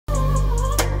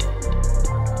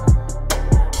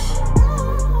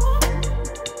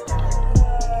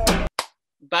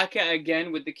back at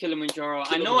again with the Kilimanjaro.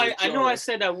 I know I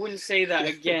said I wouldn't say that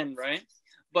again, right?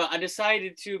 But I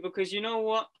decided to, because you know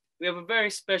what? We have a very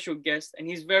special guest and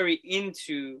he's very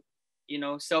into,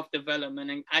 self-development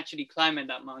and actually climbing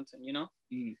that mountain,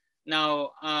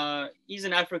 Now, he's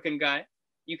an African guy.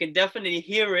 You can definitely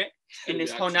hear it in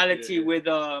his tonality with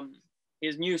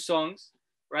his new songs,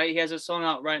 right? He has a song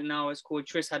out right now. It's called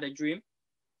Tris Had a Dream,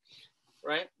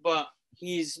 right? But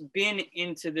he's been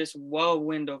into this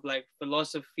whirlwind of like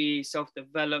philosophy,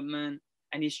 self-development,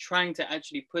 and he's trying to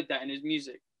actually put that in his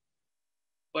music.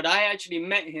 But I actually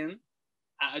met him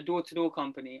at a door-to-door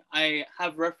company. I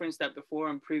have referenced that before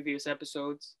in previous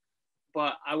episodes,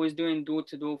 but I was doing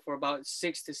door-to-door for about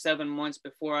 6 to 7 months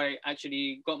before I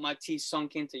actually got my teeth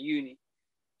sunk into uni.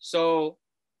 So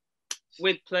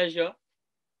with pleasure,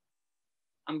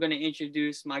 I'm going to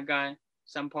introduce my guy,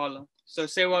 Sampala. So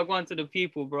say what I want to the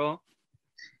people, bro.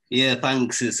 Yeah,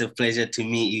 thanks. It's a pleasure to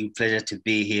meet you. Pleasure to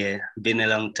be here. Been a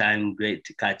long time. Great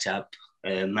to catch up.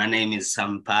 My name is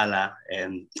Sampala.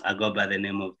 I go by the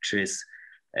name of Tris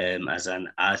as an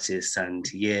artist. And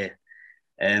yeah,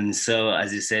 so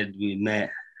as you said, we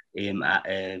met at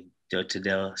a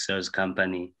door-to-door sales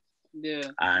company. Yeah.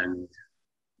 And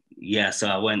yeah, so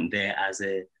I went there as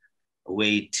a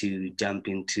way to jump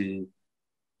into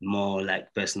more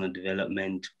like personal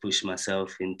development, push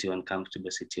myself into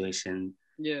uncomfortable situations.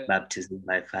 Yeah. Baptism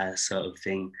by fire sort of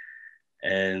thing.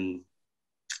 And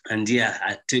yeah,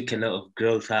 I took a lot of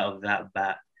growth out of that,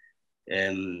 but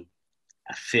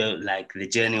I felt like the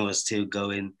journey was still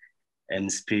going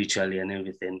spiritually and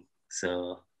everything.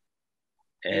 So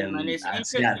and it's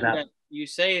interesting that you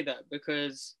say that,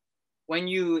 because when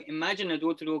you imagine a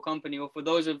door-to-door company, or for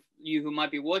those of you who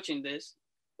might be watching this,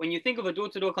 when you think of a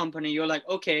door-to-door company, you're like,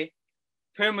 okay,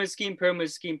 pyramid scheme.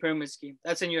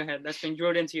 That's in your head. That's been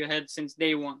drilled into your head since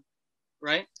day one,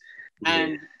 right? Yeah.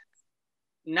 And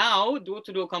now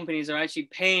door-to-door companies are actually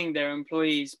paying their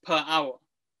employees per hour.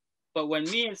 But when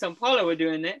me and Sampala were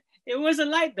doing it, it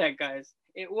wasn't like that, guys.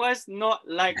 It was not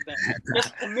like that.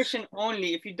 Just commission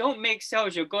only. If you don't make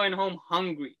sales, you're going home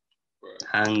hungry.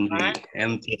 Hungry, right?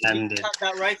 Empty-handed.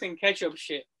 That rice and ketchup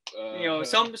shit.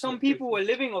 Some people were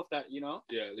living off that, Yeah,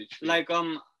 literally. Like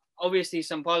obviously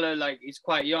Sampala like is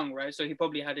quite young, right? So he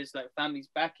probably had his like family's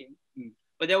backing.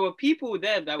 But there were people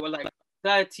there that were like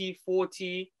 30,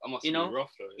 40, rough,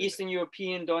 though, Eastern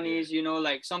European Donnies,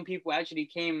 like some people actually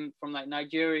came from like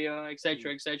Nigeria,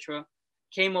 etc.,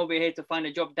 came over here to find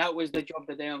a job. That was the job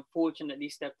that they unfortunately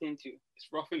stepped into. It's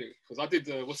rough, isn't it? Because I did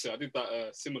I did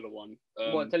that similar one.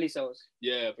 What, telesales?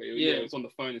 Yeah, but it was on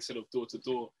the phone instead of door to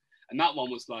door. And that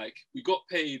one was like, we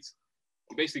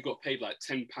basically got paid like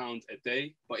 £10 a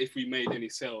day, but if we made any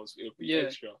sales, it would be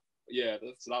extra. But yeah, it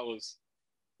was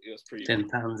pretty.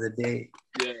 £10 a day.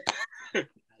 Yeah. At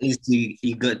least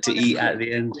you got to eat at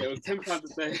the end. Yeah, it was £10 a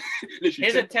day.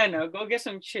 Literally. Here's a tenner. Go get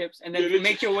some chips and then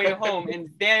make your way home, and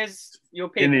there's your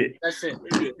pay. That's it.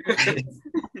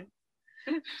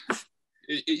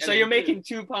 So you're making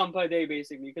 £2 per day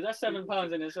basically, because that's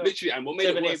 £7 in itself. Literally, and what made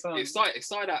it worse, it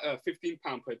started at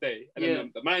 £15 per day, and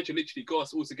then the manager literally got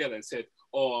us all together and said,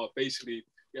 "Oh, basically,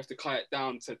 we have to cut it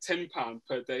down to £10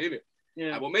 per day, innit?"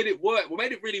 Yeah. And what made it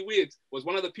really weird was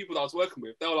one of the people that I was working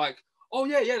with. They were like, "Oh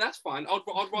yeah, that's fine. I'd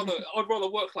rather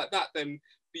work like that than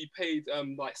be paid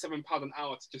like £7 an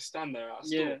hour to just stand there at a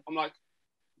store." I'm like,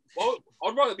 well,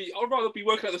 I'd rather be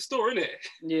working at the store, innit?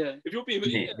 Yeah. If you're being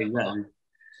exactly.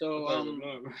 So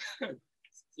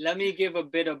let me give a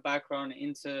bit of background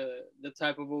into the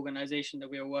type of organization that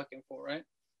we are working for, right?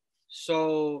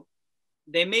 So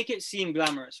they make it seem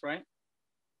glamorous, right?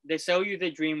 They sell you the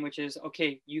dream, which is,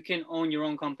 okay, you can own your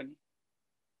own company.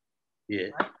 Yeah.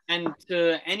 Right? And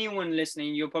to anyone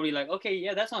listening, you're probably like, okay,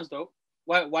 yeah, that sounds dope.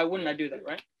 Why wouldn't I do that,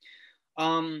 right?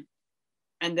 And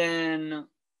then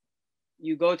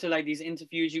you go to like these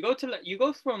interviews. You go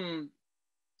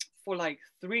for like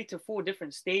 3 to 4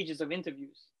 different stages of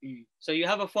interviews. So you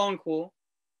have a phone call,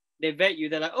 they vet you,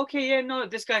 they're like, okay, yeah, no,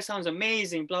 this guy sounds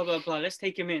amazing, blah, blah, blah, let's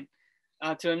take him in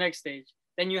to the next stage.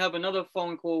 Then you have another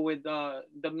phone call with the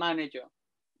manager,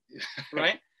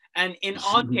 right? And in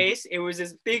our case, it was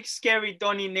this big, scary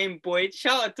Donny named Boyd.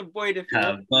 Shout out to Boyd if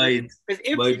you're Boyd. Because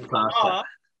if you are,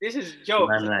 this is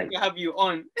jokes. I have you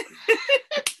on.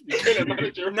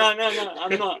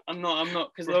 No, I'm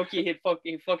not. Because Loki, he'd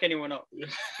fuck anyone up. Yeah.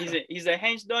 He's a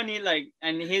hench Donny, like,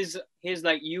 and his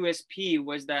like USP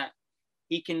was that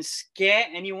he can scare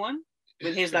anyone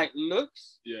with his like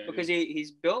looks, because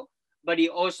he's built, but he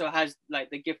also has like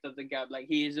the gift of the gab. Like,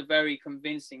 he is a very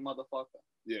convincing motherfucker.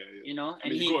 Yeah. You know,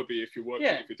 and you gotta be if you're working,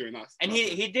 if you're doing that. And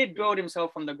he did build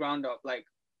himself from the ground up. Like,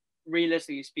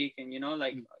 realistically speaking, you know,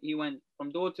 like he went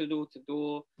from door to door to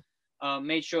door,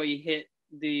 made sure he hit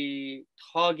the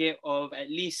target of at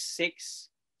least 6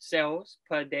 sales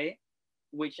per day,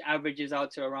 which averages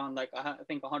out to around like I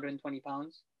think 120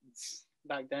 pounds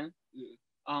back then.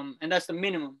 And that's the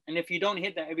minimum. And if you don't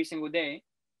hit that every single day,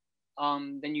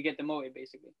 then you get demoted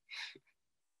basically.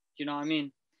 You know what I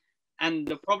mean? And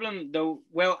the problem though,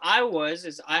 where I was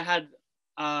is I had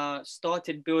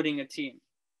started building a team,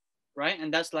 right?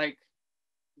 And that's like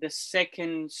the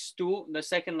second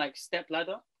like step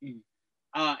ladder.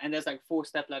 And there's like 4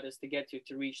 step ladders to get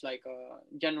to reach like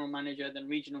a general manager, then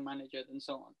regional manager, then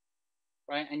so on,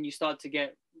 right? And you start to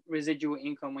get residual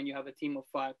income when you have a team of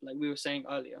 5, like we were saying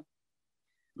earlier,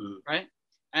 right?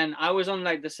 And I was on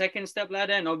like the second step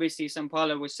ladder, and obviously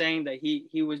Sampala was saying that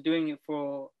he was doing it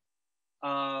for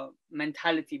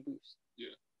mentality boost,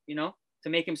 you know, to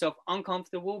make himself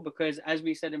uncomfortable, because as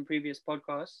we said in previous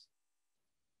podcasts,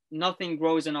 nothing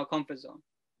grows in our comfort zone.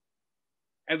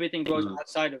 Everything grows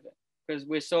outside of it, because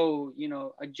we're so, you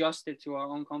know, adjusted to our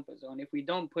own comfort zone. If we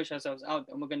don't push ourselves out,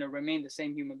 then we're going to remain the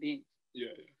same human beings.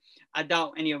 I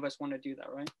doubt any of us want to do that,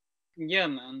 right? Yeah,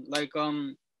 man. Like,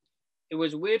 it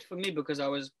was weird for me because I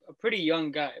was a pretty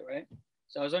young guy, right?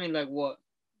 So I was only like, what,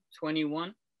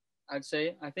 21, I'd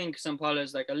say. I think Sampala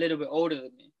is like a little bit older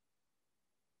than me,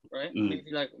 right?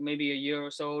 Maybe a year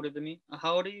or so older than me.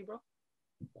 How old are you, bro?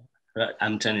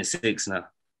 I'm 26 now.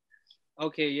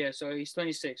 Okay, yeah. So he's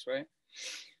 26, right?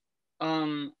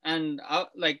 And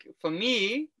like for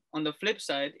me, on the flip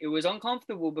side, it was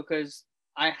uncomfortable because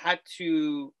I had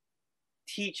to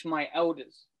teach my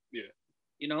elders.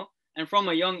 You know? And from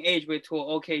a young age, we're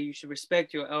taught, okay, you should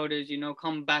respect your elders, you know,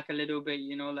 come back a little bit,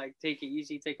 you know, like take it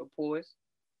easy, take a pause.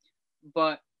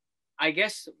 But I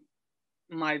guess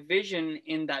my vision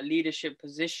in that leadership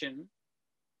position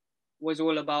was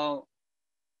all about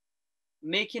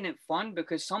making it fun,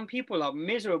 because some people are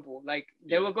miserable. Like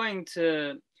they were going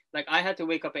to, like I had to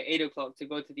wake up at 8 o'clock to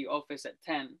go to the office at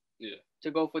 10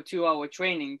 to go for 2-hour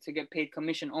training to get paid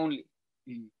commission only.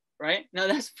 Right? Now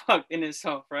that's fucked in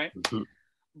itself, right?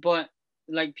 But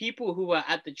like people who were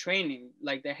at the training,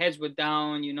 like their heads were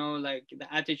down, you know, like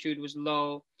the attitude was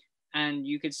low. And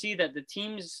you could see that the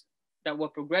teams that were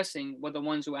progressing were the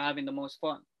ones who were having the most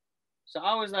fun. So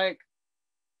I was like,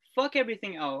 fuck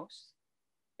everything else.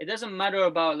 It doesn't matter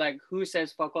about like who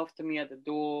says fuck off to me at the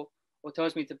door or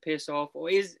tells me to piss off, or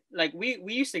is like, we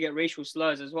used to get racial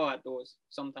slurs as well at doors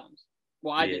sometimes.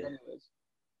 Well, I did anyways.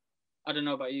 I don't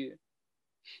know about you.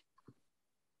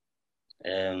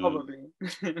 Probably.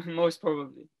 Most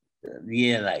probably.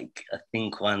 Yeah, like I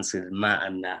think once with Matt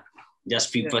and that,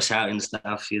 just people shouting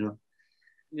stuff, you know.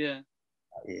 Yeah.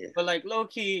 But like low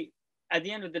key, at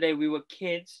the end of the day, we were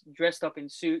kids dressed up in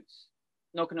suits,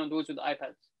 knocking on doors with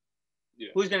iPads.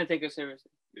 Who's gonna take us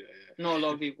seriously? Not a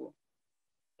lot of people.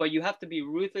 But you have to be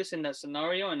ruthless in that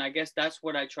scenario, and I guess that's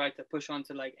what I tried to push on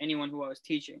to like anyone who I was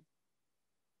teaching.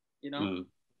 You know.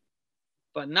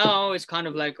 But now it's kind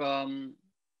of like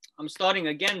I'm starting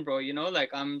again, bro, you know, like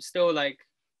I'm still like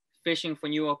fishing for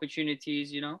new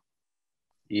opportunities, you know.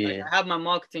 Like, I have my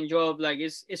marketing job, like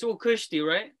it's all cushy,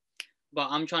 right? But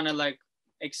I'm trying to like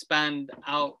expand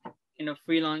out in a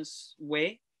freelance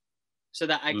way so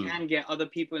that I can get other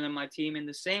people in my team in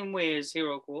the same way as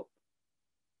Hero Corp,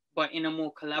 but in a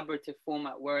more collaborative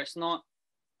format where it's not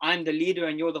I'm the leader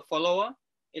and you're the follower.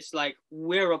 It's like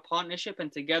we're a partnership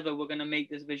and together we're gonna make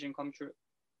this vision come true.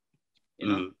 You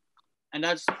know? And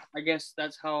that's, I guess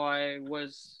that's how I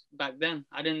was back then.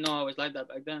 I didn't know I was like that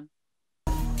back then.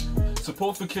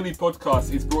 Support for Kili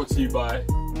Podcast is brought to you by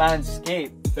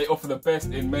Manscaped. They offer the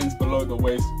best in men's below the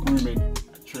waist grooming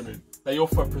and trimming. They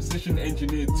offer precision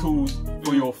engineered tools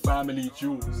for your family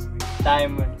jewels.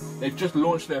 Diamonds. They've just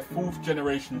launched their 4th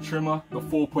generation trimmer, the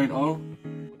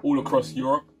 4.0, all across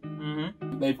Europe.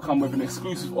 They've come with an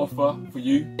exclusive offer for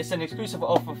you. It's an exclusive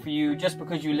offer for you just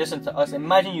because you listen to us.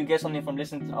 Imagine you get something from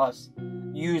listening to us.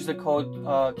 Use the code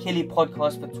Kili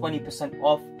Podcast for 20%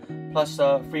 off plus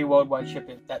free worldwide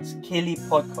shipping. That's Kili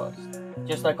Podcast,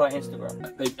 just like our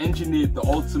Instagram. They've engineered the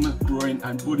ultimate groin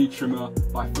and body trimmer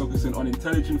by focusing on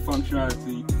intelligent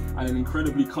functionality and an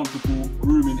incredibly comfortable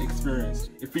grooming experience.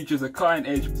 It features a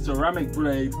cutting-edge ceramic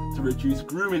blade to reduce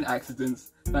grooming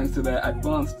accidents thanks to their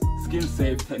advanced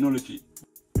skin-safe technology.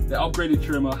 The upgraded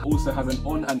trimmer also has an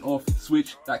on and off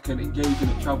switch that can engage in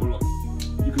a travel lock.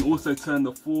 You can also turn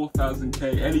the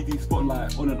 4000K LED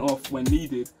spotlight on and off when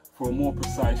needed for a more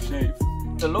precise shave.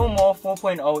 The Lawnmower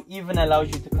 4.0 even allows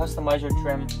you to customize your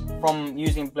trim from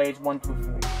using blades 1 through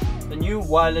 4. The new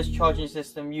wireless charging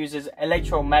system uses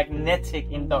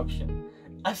electromagnetic induction.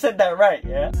 I said that right,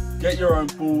 yeah? Get your own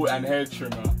ball and hair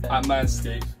trimmer at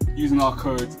Manscaped. using our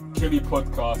code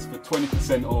KILLYPODCAST for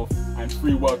 20% off and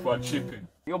free worldwide shipping.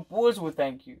 Your boys will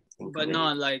thank you. But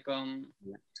no, like to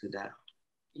that.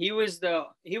 He was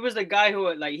the guy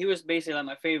who, like, he was basically like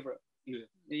my favorite. Yeah.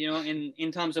 You know,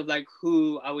 in terms of like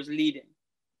who I was leading.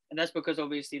 And that's because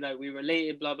obviously like we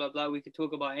related, blah blah blah. We could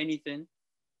talk about anything,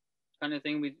 kind of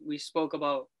thing. We spoke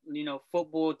about, you know,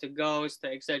 football to girls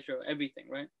to etc. Everything,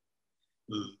 right?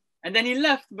 Mm. And then he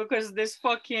left because this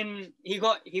fucking he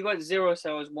got 0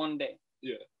 sales one day.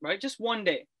 Yeah. Right, just one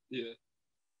day. Yeah.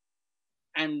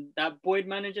 And that Boyd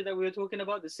manager that we were talking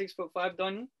about, the 6'5"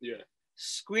 Donny, Yeah.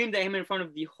 screamed at him in front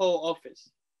of the whole office.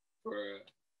 Bruh.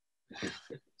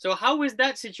 So how is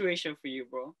that situation for you,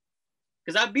 bro?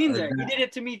 Because I've been there. He did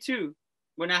it to me too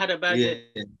when I had a bad day.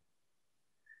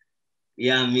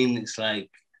 Yeah, I mean, it's like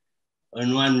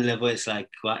on one level, it's like,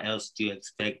 what else do you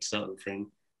expect, sort of thing.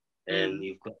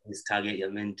 You've got this target you're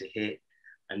meant to hit.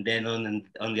 And then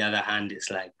on the other hand,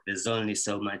 it's like there's only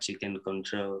so much you can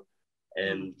control.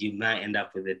 You might end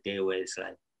up with a day where it's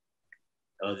like,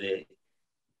 oh, the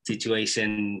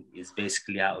situation is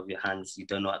basically out of your hands. You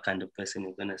don't know what kind of person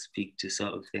you're gonna speak to,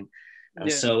 sort of thing.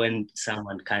 And so when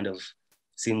someone kind of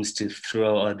seems to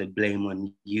throw all the blame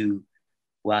on you,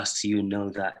 whilst you know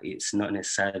that it's not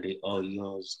necessarily all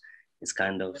yours, it's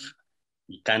kind of,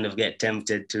 you kind of get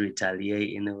tempted to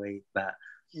retaliate in a way, but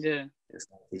yeah,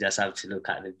 you just have to look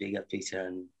at the bigger picture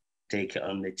and take it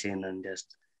on the chin and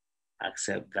just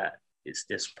accept that it's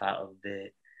just part of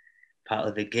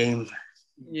the game.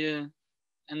 Yeah,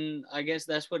 and I guess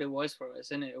that's what it was for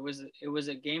us, isn't it? It was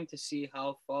a game to see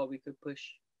how far we could push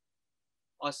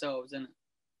ourselves, innit?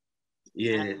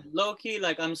 Yeah. And low key,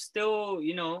 like I'm still,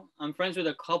 you know, I'm friends with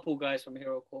a couple guys from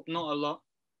Hero Corp, not a lot.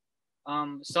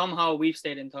 Somehow we've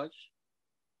stayed in touch.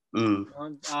 Mm.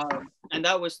 You know? And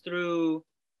that was through,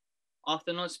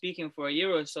 after not speaking for a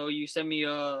year or so, you sent me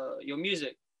your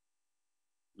music.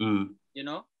 You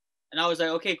know, and I was like,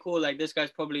 okay, cool. Like this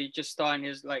guy's probably just starting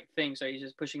his like thing, so he's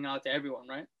just pushing out to everyone,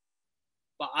 right?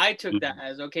 But I took that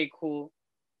as, okay, cool.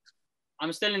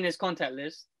 I'm still in his contact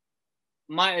list.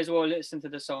 Might as well listen to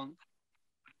the song,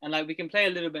 and like we can play a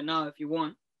little bit now if you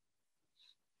want.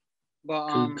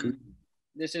 But Cool.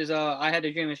 This is I Had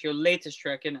a Dream. It's your latest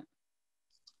track, isn't it?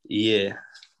 Yeah,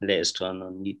 latest one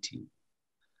on YouTube.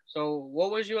 So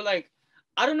what was your like?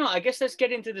 I don't know. I guess let's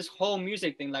get into this whole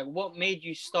music thing. Like, what made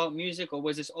you start music, or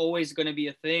was this always gonna be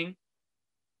a thing?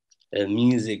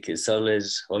 Music has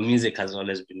always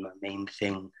been my main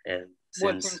thing.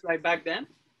 Since like back then?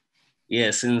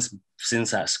 Yeah, since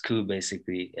at school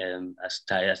basically.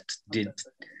 I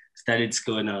studied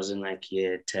school when I was in like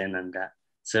year 10 and that.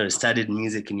 So I studied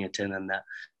music in year 10 and that.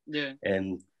 Yeah.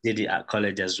 Did it at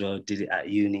college as well. Did it at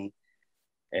uni.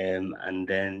 And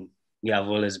then I've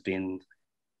always been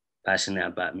passionate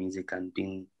about music and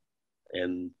being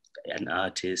an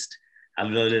artist.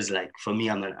 I've always like, for me,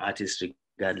 I'm an artist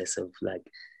regardless of like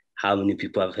how many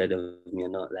people have heard of me or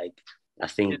not. Like, I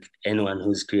think anyone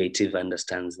who's creative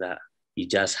understands that you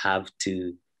just have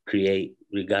to create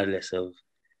regardless of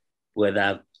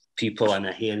whether people want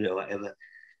to hear it or whatever.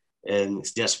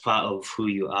 It's just part of who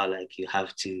you are. Like, you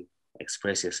have to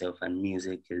express yourself, and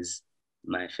music is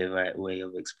my favorite way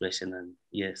of expression.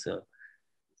 And so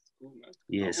cool, man.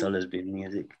 It's always been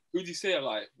music. Who do you say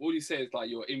what do you say is like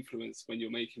your influence when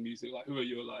you're making music? Like, who are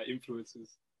your like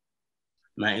influences?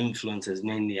 My influences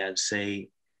mainly, I'd say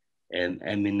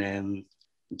Eminem,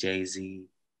 Jay-Z,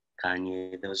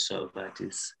 Kanye, those sort of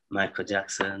artists. Michael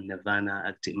Jackson, Nirvana,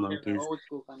 Arctic Monkeys. Old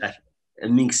school kind like a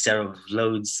mixture of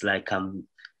loads. Like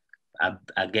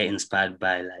I get inspired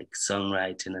by like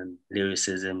songwriting and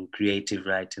lyricism, creative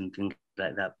writing, things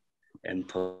like that, and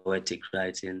poetic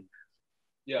writing.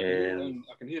 Yeah,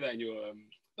 I can hear that in your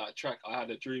that track. I Had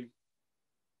a Dream.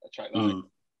 That track,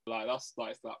 like that's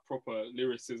like that proper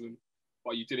lyricism,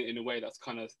 but you did it in a way that's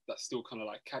still kind of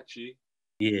like catchy.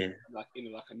 Yeah. Like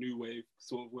in like a new wave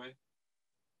sort of way.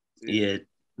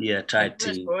 Yeah. Tried to.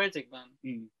 It's poetic,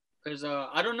 man. Because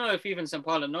I don't know if even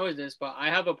Sampala knows this, but I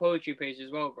have a poetry page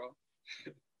as well, bro.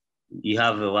 You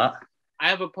have a what? I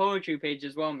have a poetry page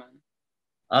as well, man.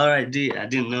 All right, dude. I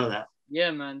didn't know that.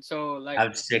 Yeah, man. So like, I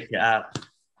have to check it out.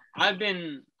 I've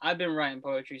been writing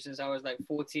poetry since I was like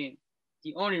 14.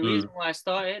 The only reason why I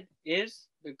started is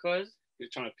because you're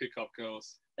trying to pick up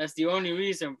girls. That's the only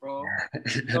reason, bro.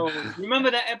 So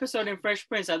remember that episode in Fresh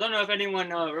Prince? I don't know if anyone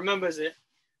remembers it,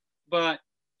 but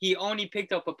he only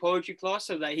picked up a poetry class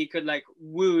so that he could like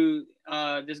woo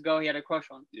this girl he had a crush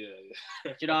on. Yeah.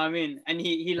 Do you know what I mean? And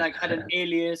he like had an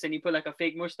alias and he put like a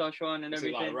fake mustache on and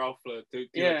everything. Like Ralph de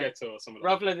la Ghetto or something.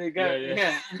 Ralph de la Ghetto.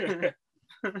 Yeah.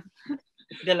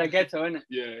 De la Ghetto, innit?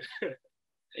 Yeah.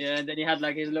 Yeah, and then he had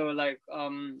like his little like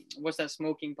what's that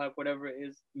smoking pipe, whatever it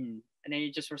is. Mm. And then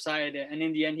he just recited it. And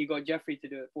in the end he got Jeffrey to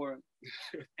do it for him.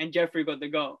 And Jeffrey got the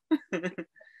go.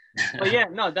 But yeah,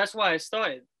 no, that's why I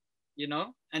started, you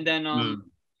know? And then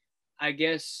I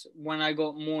guess when I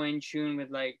got more in tune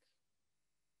with like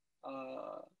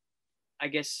I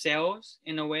guess sales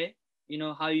in a way, you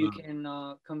know, how you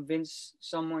can convince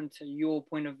someone to your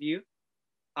point of view,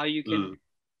 how you can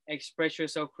express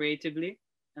yourself creatively.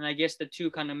 And I guess the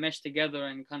two kind of mesh together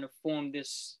and kind of form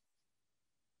this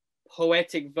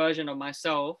poetic version of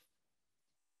myself.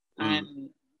 And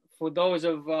for those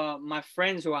of my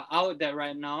friends who are out there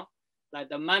right now, like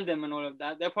the Mandem and all of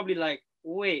that, they're probably like,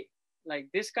 wait, like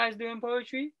this guy's doing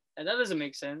poetry? And that doesn't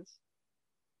make sense.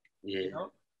 Yeah. You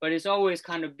know? But it's always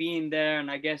kind of being there.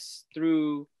 And I guess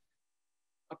through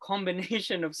a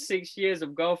combination of 6 years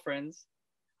of girlfriends,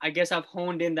 I guess I've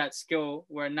honed in that skill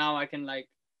where now I can like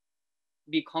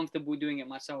be comfortable doing it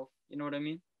myself. You know what I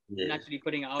mean? Yeah. And actually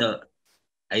putting it out. So,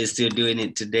 are you still doing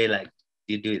it today? Like,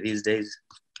 do you do it these days?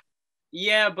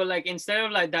 Yeah, but like instead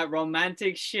of like that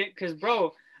romantic shit, cause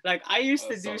bro, like I used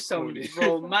to do some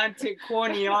romantic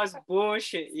corny ass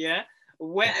bullshit, yeah.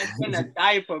 Wet in a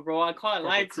diaper, bro. I can't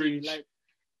lie to you, like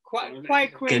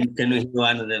quite cringe. Can we hear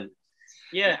one of them?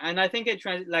 Yeah, and I think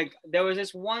like there was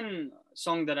this one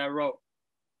song that I wrote,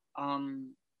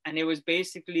 and it was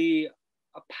basically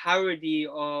a parody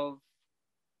of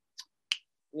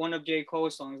one of J.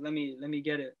 Cole's songs. Let me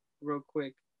get it real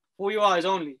quick. For Your Eyes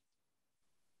Only.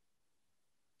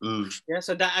 Yeah,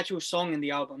 so that actual song in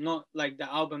the album, not like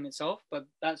the album itself, but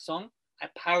that song I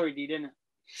parodied in it.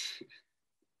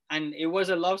 And it was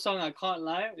a love song, I can't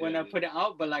lie, when I put it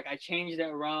out, but like I changed it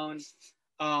around.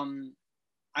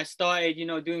 I started, you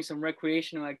know, doing some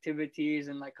recreational activities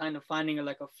and like kind of finding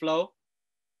like a flow.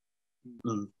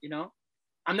 You know,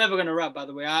 I'm never gonna rap, by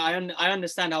the way. I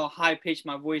understand how high pitched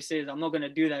my voice is. I'm not gonna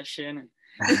do that shit. And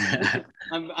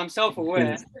I'm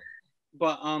self-aware,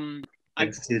 but I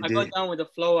got down with the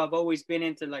flow. I've always been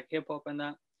into like hip hop and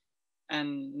that,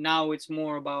 and now it's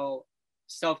more about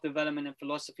self-development and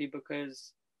philosophy,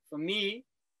 because for me,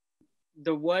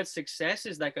 the word success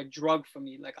is like a drug for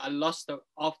me. Like I lust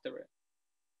after it.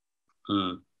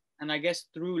 And I guess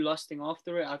through lusting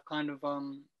after it, I've kind of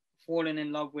fallen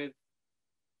in love with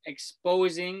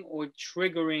exposing or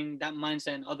triggering that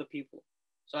mindset in other people.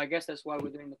 So I guess that's why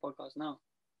we're doing the podcast now.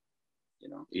 You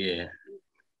know?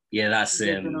 Yeah, that's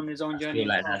been on his own journey.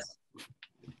 Like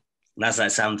that's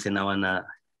like something I wanna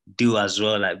do as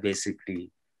well. Like basically,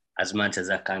 as much as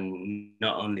I can,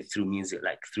 not only through music,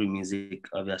 like through music,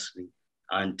 obviously,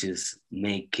 and to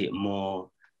make it more,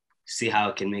 see how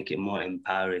I can make it more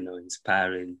empowering or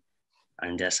inspiring,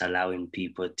 and just allowing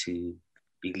people to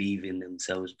believe in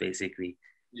themselves, basically.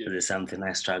 Because it's something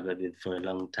I struggled with for a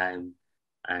long time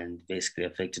and basically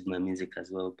affected my music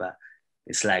as well. But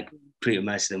it's like pretty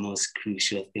much the most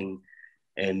crucial thing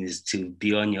is to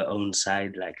be on your own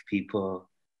side. Like people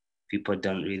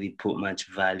don't really put much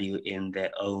value in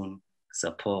their own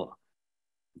support.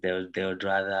 They would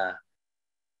rather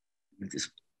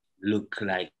just look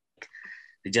like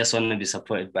they just want to be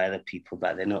supported by other people,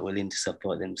 but they're not willing to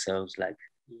support themselves like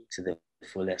to the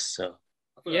fullest. So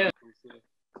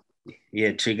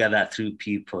trigger that through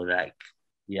people. Like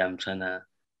I'm trying to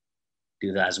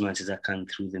do that as much as I can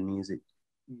through the music.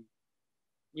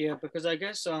 Yeah, because I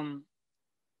guess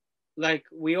like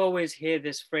we always hear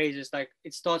this phrase, it's like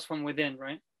it starts from within,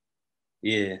 right?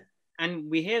 Yeah. And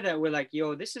we hear that, we're like,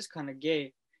 yo, this is kind of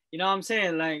gay. You know what I'm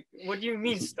saying? Like, what do you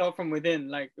mean start from within?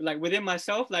 Like within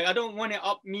myself? Like, I don't want it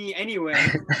up me anywhere.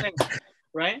 You know what I'm saying?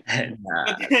 Right? Nah.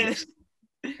 But then,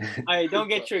 Hey, don't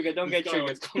get triggered. Don't get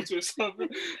triggered.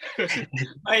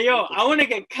 Hey, yo, I want to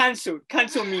get cancelled.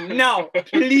 Cancel me now,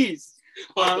 please.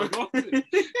 Like,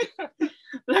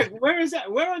 where is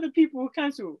that? Where are the people who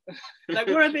cancel? Like,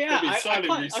 where are they at?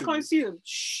 I can't see them.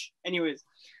 Shh. Anyways,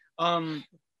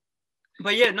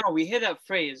 but yeah, no, we hear that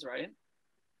phrase, right?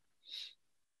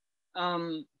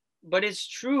 But it's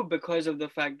true because of the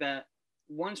fact that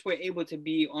once we're able to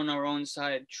be on our own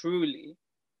side truly,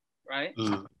 right,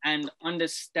 and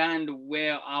understand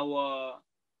where our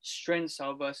strengths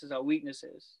are versus our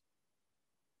weaknesses,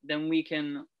 then we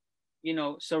can, you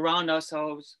know, surround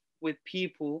ourselves with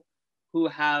people who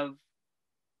have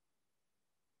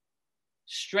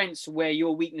strengths where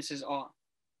your weaknesses are,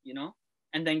 you know,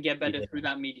 and then get better through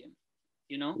that medium,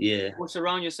 you know? Or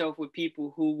surround yourself with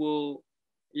people who will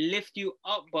lift you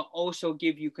up, but also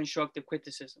give you constructive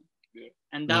criticism.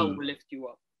 And that will lift you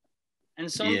up.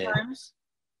 And sometimes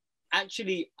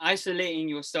actually isolating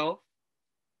yourself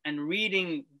and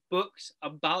reading books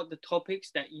about the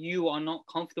topics that you are not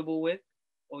comfortable with,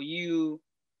 or you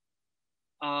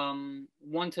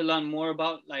want to learn more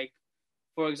about, like,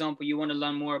 for example, you want to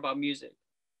learn more about music,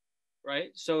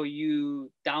 right? So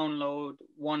you download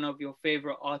one of your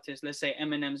favorite artists, let's say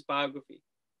Eminem's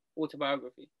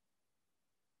autobiography,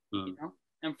 you know,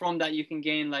 and from that you can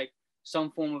gain like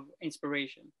some form of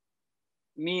inspiration.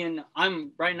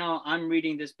 I'm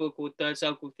reading this book called Third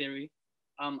Circle Theory.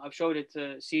 I've showed it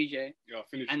to CJ. Yeah, I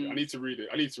finished it. I need to read it.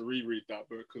 I need to reread that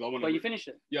book because I want to. But you finished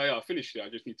it? Yeah, I finished it. I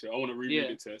just need to. I want to reread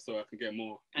it so I can get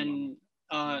more. And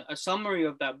a summary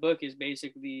of that book is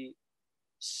basically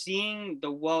seeing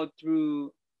the world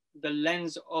through the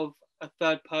lens of a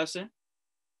third person.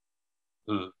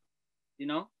 You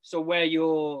know, so where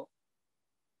you're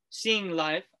seeing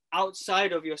life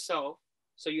outside of yourself,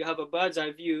 so you have a bird's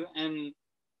eye view, and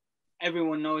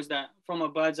everyone knows that from a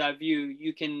bird's eye view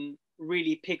you can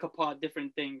really pick apart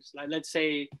different things. Like, let's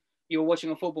say you're watching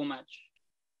a football match.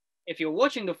 If you're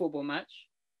watching the football match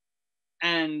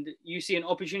and you see an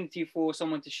opportunity for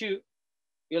someone to shoot,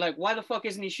 you're like, why the fuck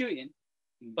isn't he shooting?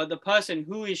 But the person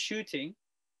who is shooting,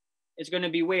 it's going to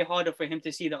be way harder for him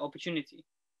to see the opportunity,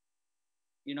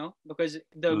 you know, because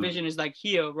the vision is like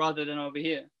here rather than over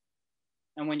here.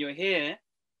 And when you're here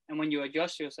and when you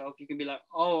adjust yourself, you can be like,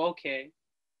 oh, okay,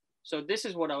 so this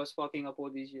is what I was fucking up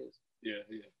all these years. Yeah.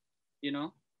 You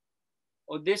know,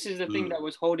 or this is the thing that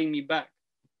was holding me back.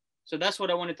 So that's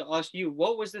what I wanted to ask you.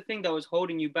 What was the thing that was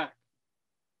holding you back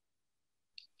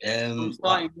from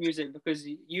starting music? Because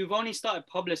you've only started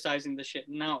publicizing the shit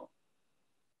now.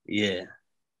 Yeah,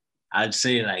 I'd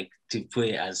say, like, to put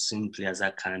it as simply as I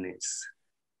can, it's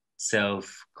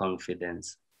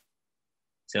self-confidence.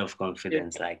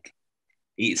 Like,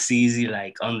 it's easy,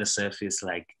 like, on the surface,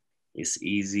 like, it's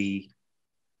easy.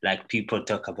 Like, people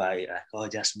talk about it, like, oh,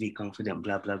 just be confident,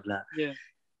 blah, blah, blah. Yeah.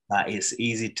 But it's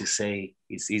easy to say,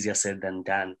 it's easier said than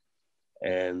done,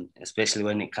 especially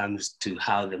when it comes to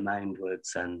how the mind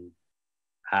works and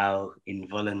how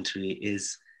involuntary it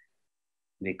is.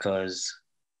 Because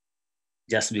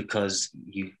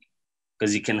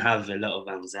you can have a lot of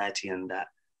anxiety and that.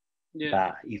 Yeah.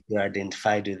 But if you're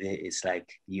identified with it, it's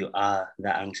like you are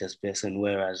that anxious person.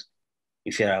 Whereas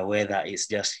if you're aware that it's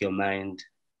just your mind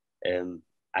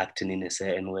acting in a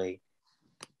certain way,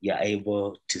 you're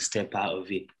able to step out of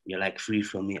it. You're like free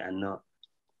from it and not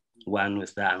one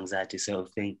with that anxiety sort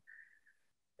of thing.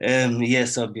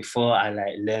 So before I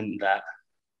learned that,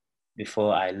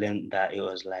 it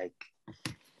was like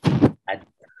I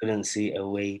couldn't see a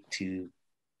way to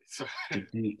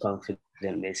be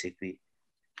confident, basically.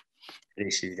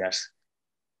 This is just,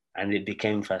 and it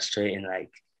became frustrating.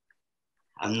 Like,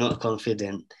 I'm not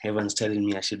confident. Everyone's telling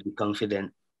me I should be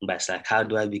confident, but it's like, how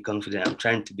do I be confident? I'm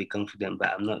trying to be confident, but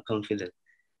I'm not confident.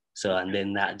 So, and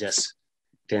then that just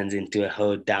turns into a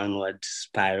whole downward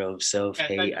spiral of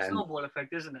self-hate. It's a snowball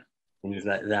effect, isn't it? Things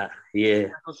like that. Yeah.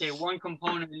 Okay, one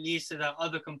component leads to that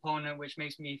other component, which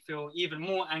makes me feel even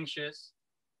more anxious.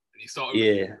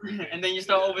 And then you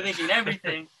start overthinking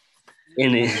everything.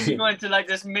 And you go into like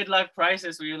this midlife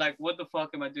crisis where you're like, what the fuck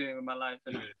am I doing with my life?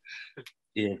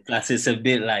 Yeah, plus it's a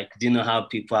bit like, do you know how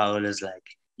people are always like,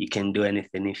 you can do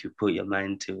anything if you put your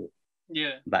mind to it?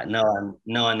 Yeah. But no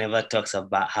one ever talks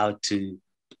about how to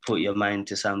put your mind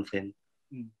to something.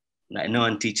 Like, no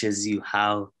one teaches you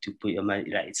how to put your mind.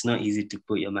 Like, it's not easy to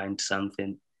put your mind to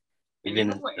something. And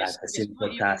even like a simple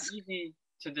task. It's not even easy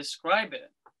to describe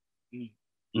it.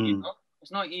 You know?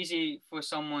 It's not easy for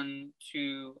someone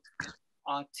to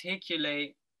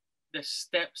articulate the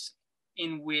steps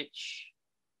in which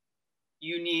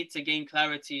you need to gain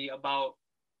clarity about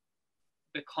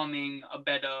becoming a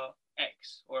better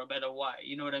X or a better Y.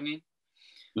 You know what I mean?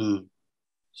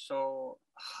 So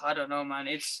I don't know, man.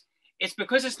 It's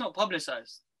because it's not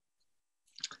publicized.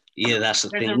 Yeah, that's the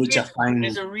thing. Which I find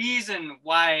there's a reason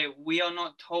why we are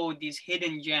not told these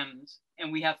hidden gems,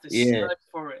 and we have to search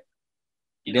for it.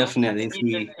 Definitely,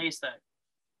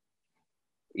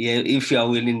 if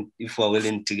we're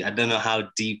willing to, I don't know how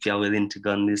deep you're willing to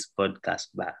go on this podcast,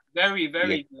 but very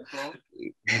deep, bro.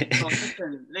 So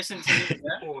listen to me.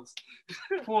 Yeah?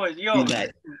 Pause. Yo,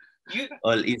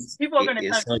 people are gonna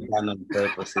it's so done on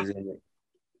purpose, isn't it?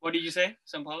 What did you say,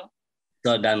 Sampala? It's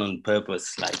so done on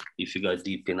purpose. Like, if you go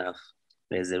deep enough,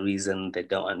 there's a reason. They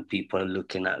don't want people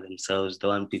looking at themselves. They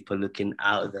want people looking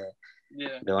out there.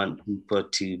 Yeah. They want people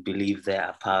to believe they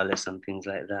are powerless and things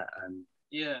like that. And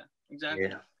yeah, exactly.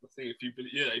 Yeah. I think if you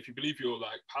believe you're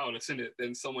like powerless in it,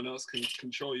 then someone else can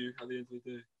control you at the end of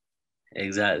the day.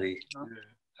 Exactly.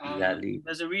 Exactly.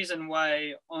 There's a reason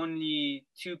why only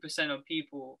 2% of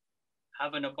people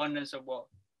have an abundance of wealth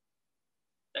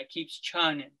that keeps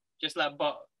churning, just like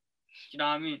butter. You know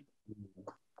what I mean?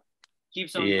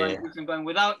 keeps on going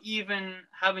without even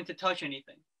having to touch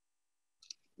anything.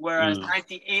 Whereas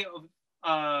 98%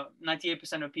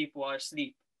 of people are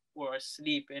asleep, or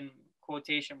asleep in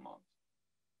quotation marks.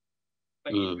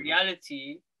 But in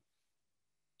reality,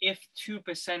 if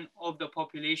 2% of the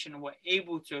population were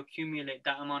able to accumulate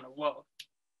that amount of wealth,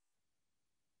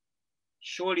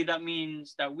 surely that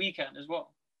means that we can as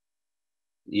well.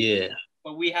 Yeah.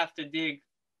 But we have to dig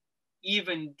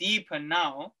even deeper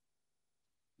now,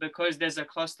 because there's a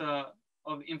cluster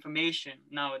of information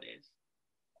nowadays.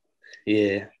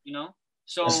 Yeah. You know?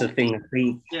 So that's the thing, I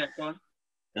think. Yeah, go on.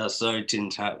 No, sorry to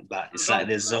interrupt, but it's like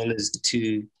there's always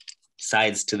two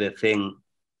sides to the thing.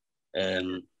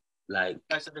 Like,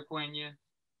 that's the point, yeah.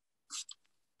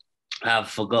 I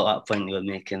forgot what point you were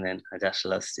making then. I just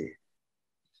lost it.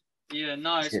 Yeah,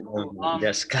 no, it's cool.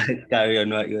 Just carry on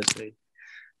what you were saying.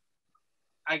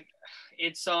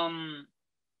 It's like,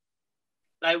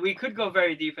 we could go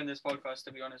very deep in this podcast,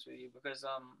 to be honest with you, because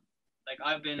like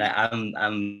I've been like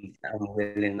I'm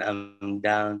willing, I'm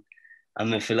down.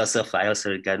 I'm a philosopher. I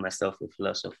also regard myself a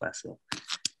philosopher. So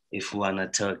if we wanna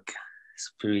talk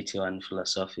spiritual and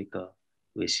philosophical,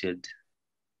 we should.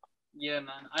 Yeah,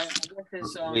 man. I guess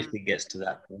it's if it gets to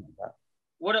that point. But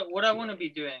what I want to be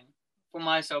doing for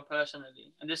myself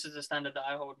personally, and this is the standard that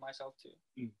I hold myself to,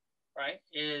 right?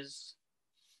 Is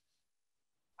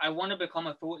I want to become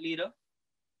a thought leader,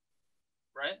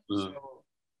 right? So,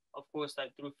 of course,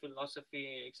 like through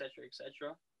philosophy, etc.,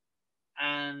 etc.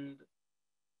 And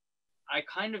I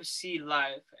kind of see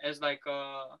life as like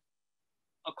a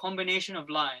combination of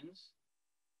lines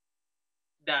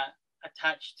that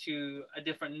attach to a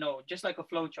different node, just like a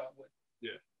flowchart would.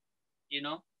 Yeah. You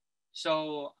know?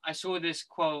 So I saw this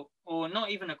quote, or not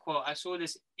even a quote, I saw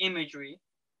this imagery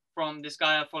from this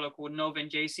guy I follow called Novin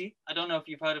JC. I don't know if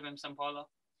you've heard of him, Sampala,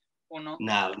 or not.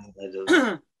 No, I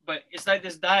don't. But it's like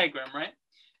this diagram, right?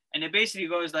 And it basically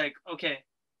goes like, okay,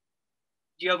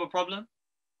 do you have a problem?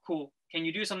 Cool. Can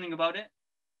you do something about it?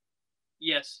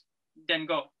 Yes. Then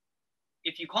go.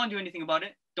 If you can't do anything about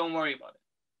it, don't worry about it.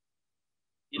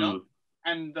 You know?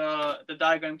 And the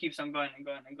diagram keeps on going and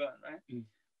going and going, right?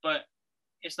 But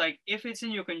it's like, if it's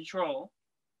in your control,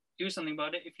 do something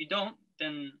about it. If you don't,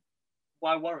 then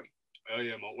why worry? Oh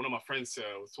yeah, one of my friends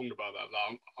was talking about that.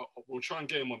 Like, we'll try and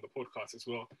get him on the podcast as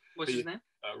well. What's his name?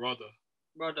 Rudder.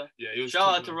 Yeah, he was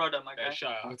shout out to Rudder, my guy.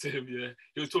 Shout out to him. Yeah,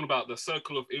 he was talking about the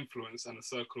circle of influence and the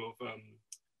circle of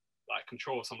like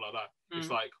control or something like that. It's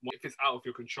like, if it's out of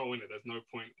your control, in it, there's no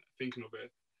point thinking of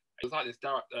it. It was like this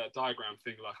diagram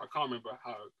thing. Like, I can't remember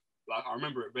how. Like, I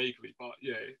remember it vaguely, but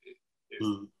yeah,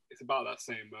 it's about that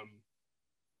same.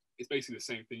 It's basically the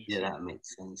same thing. Yeah, that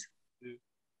makes sense.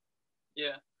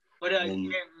 Yeah. But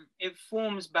it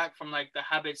forms back from like the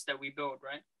habits that we build,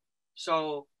 right?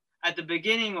 So at the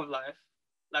beginning of life,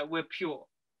 like, we're pure,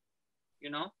 you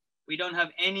know? We don't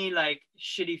have any like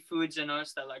shitty foods in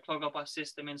us that like clog up our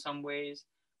system in some ways.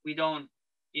 We don't,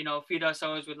 you know, feed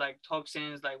ourselves with like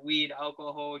toxins like weed,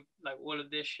 alcohol, like all of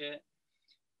this shit.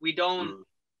 We don't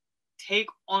take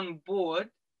on board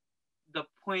the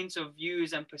points of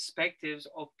views and perspectives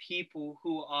of people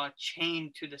who are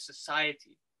chained to the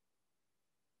society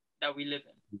that we live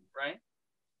in, right?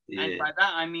 Yeah. And by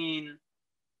that I mean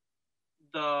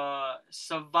the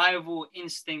survival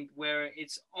instinct, where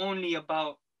it's only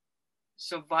about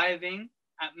surviving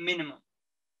at minimum.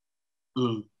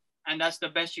 And that's the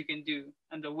best you can do.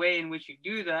 And the way in which you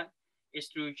do that is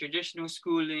through traditional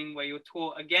schooling, where you're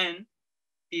taught, again,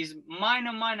 these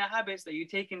minor habits that you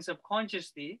take in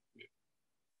subconsciously.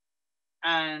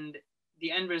 And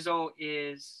the end result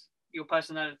is your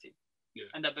personality.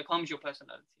 And that becomes your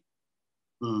personality.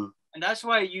 And that's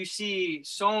why you see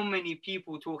so many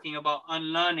people talking about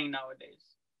unlearning nowadays.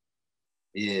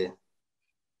 Yeah.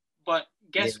 But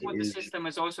guess what the system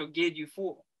has also geared you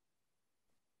for?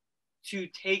 To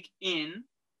take in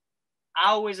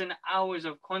hours and hours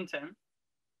of content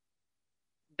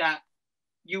that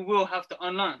you will have to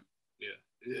unlearn.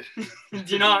 Yeah. Do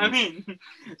you know what I mean?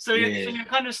 So you're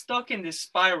kind of stuck in this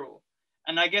spiral.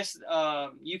 And I guess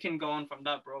you can go on from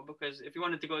that, bro, because if you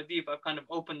wanted to go deep, I've kind of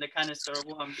opened the canister of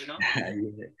worms, you know?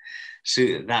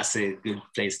 So that's a good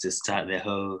place to start the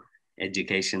whole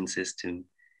education system.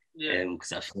 Yeah.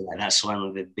 Because I feel like that's one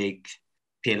of the big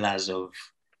pillars of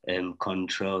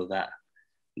control that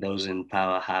those in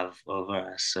power have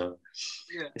over us. So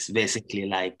it's basically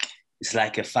like, it's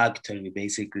like a factory,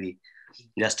 basically.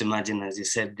 Just imagine, as you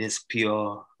said, this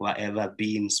pure whatever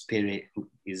being spirit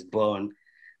is born.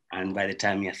 And by the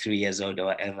time you're 3 years old or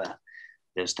whatever,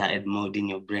 they've started molding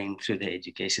your brain through the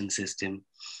education system.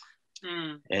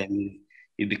 And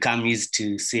you become used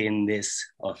to seeing this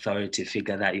authority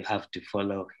figure that you have to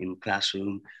follow in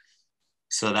classroom.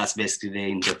 So that's basically the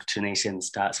indoctrination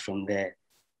starts from there.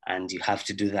 And you have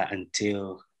to do that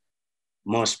until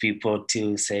most people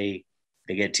till say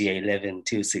they get to year 11,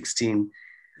 till 16.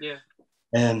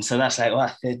 Yeah. So that's like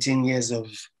what, 13 years of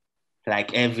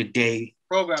like everyday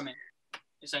programming,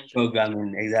 essentially.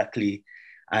 Programming, exactly.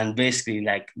 And basically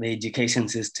like the education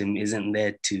system isn't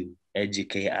there to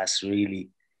educate us really.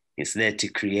 It's there to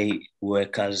create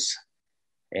workers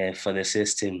for the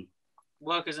system.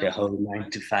 Workers, the whole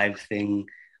 9 to 5 thing.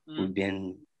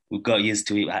 We got used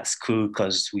to it at school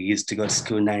because we used to go to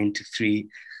school 9 to 3.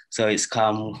 So it's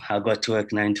calm. I got to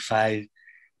work 9 to 5.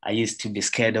 I used to be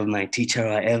scared of my teacher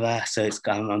or whatever. So it's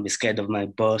calm. I'll be scared of my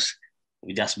boss.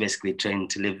 We just basically trained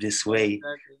to live this way.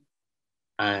 Exactly.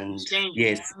 And exchange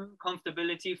yes, one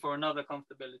comfortability for another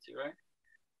comfortability, right?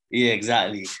 Yeah,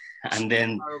 exactly. And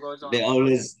then they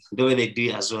always, the way they do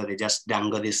it as well, they just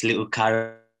dangle this little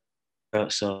carrot.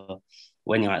 So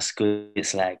when you're at school,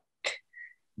 it's like,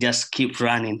 just keep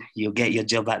running. You'll get your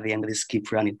job at the end of this,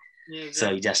 keep running. Yeah, exactly.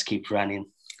 So you just keep running.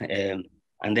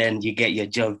 And then you get your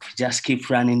job. Just keep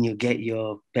running. You get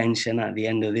your pension at the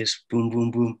end of this, boom,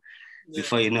 boom, boom. Yeah.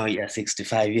 Before you know it, you're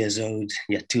 65 years old,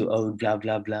 you're too old, blah,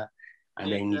 blah, blah.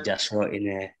 And then you just rot in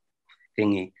a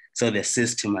thingy. So the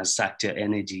system has sucked your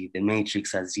energy. The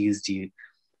matrix has used you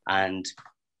and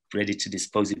ready to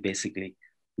dispose it, basically.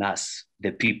 That's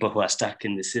the people who are stuck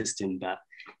in the system, but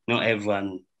not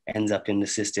everyone ends up in the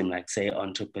system, like say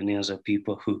entrepreneurs or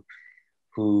people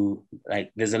who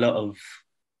like, there's a lot of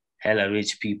hella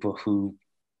rich people who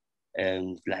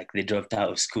like they dropped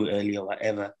out of school early or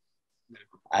whatever.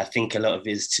 I think a lot of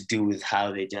it is to do with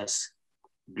how they just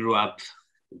grew up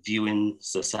viewing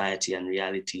society and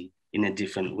reality in a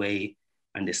different way,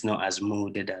 and it's not as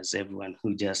molded as everyone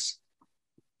who just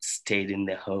stayed in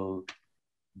the whole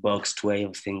boxed way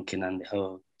of thinking and the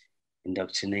whole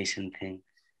indoctrination thing.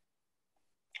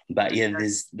 But yeah,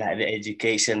 there's like the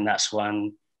education, that's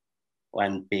one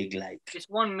big, like, it's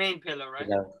one main pillar, right?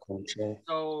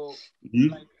 So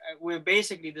like we're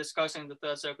basically discussing the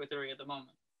third circle theory at the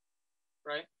moment,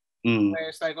 right? Where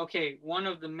it's like, okay, one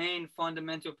of the main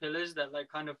fundamental pillars that like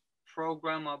kind of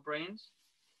program our brains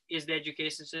is the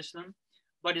education system,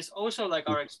 but it's also like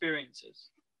our experiences.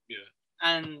 Yeah.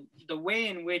 And the way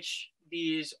in which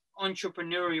these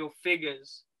entrepreneurial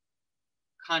figures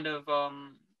kind of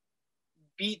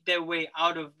beat their way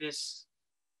out of this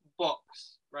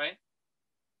box, right?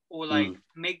 Or like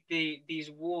make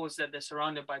these walls that they're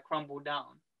surrounded by crumble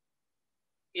down,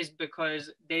 is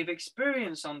because they've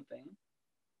experienced something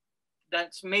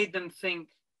that's made them think,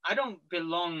 I don't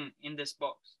belong in this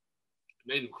box.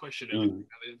 It made them question everything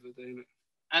at the end of the day.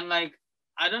 And like,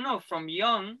 I don't know, from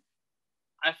young,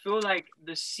 I feel like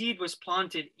the seed was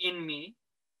planted in me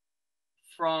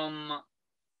from,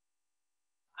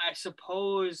 I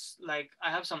suppose, like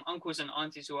I have some uncles and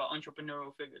aunties who are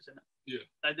entrepreneurial figures, in it. Yeah.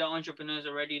 Like they're entrepreneurs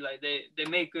already, like they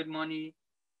make good money.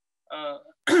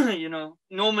 You know,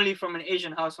 normally from an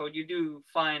Asian household, you do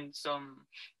find some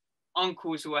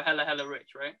uncles who are hella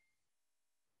rich, right?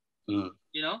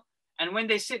 You know, and when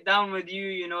they sit down with you,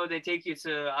 you know, they take you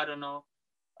to, I don't know,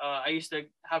 I used to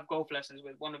have golf lessons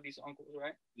with one of these uncles,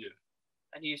 right? Yeah.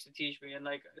 And he used to teach me, and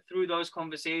like through those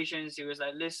conversations, he was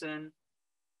like, listen,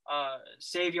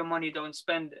 save your money, don't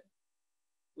spend it,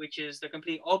 which is the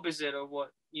complete opposite of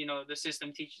what, you know, the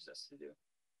system teaches us to do.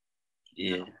 Yeah.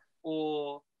 You know?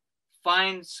 Or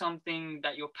find something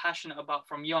that you're passionate about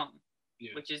from young,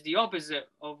 which is the opposite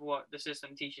of what the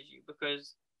system teaches you.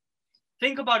 Because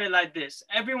think about it like this: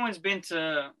 everyone's been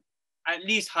to at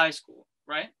least high school,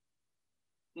 right?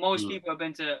 Most people have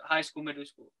been to high school, middle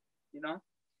school, you know?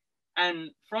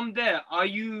 And from there, are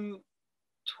you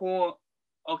taught,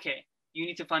 okay, you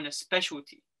need to find a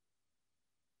specialty?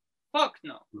 Fuck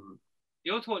no.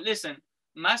 You're taught, listen,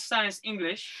 math, science,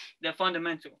 English, they're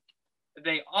fundamental.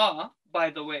 They are, by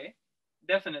the way,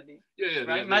 definitely.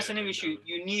 Right? Maths and English,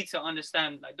 you need to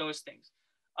understand like those things.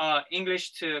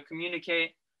 English to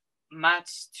communicate,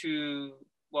 maths to,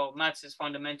 well, maths is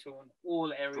fundamental in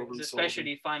all areas,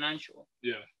 especially financial.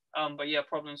 Yeah. But yeah,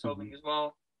 problem solving as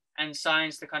well. And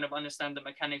science to kind of understand the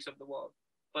mechanics of the world.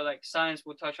 But like science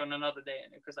we'll touch on another day,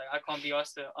 because like I can't be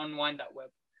asked to unwind that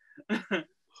web.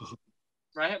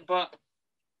 Right? But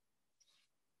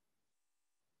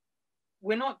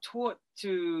we're not taught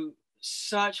to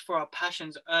search for our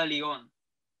passions early on.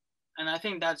 And I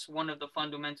think that's one of the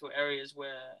fundamental areas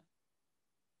where,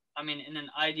 I mean, in an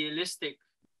idealistic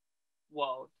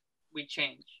world, we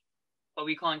change. But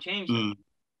we can't change it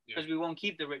because we won't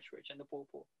keep the rich rich and the poor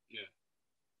poor. Yeah.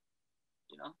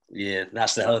 you know. Yeah,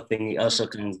 that's the whole thing. It also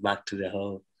comes back to the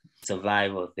whole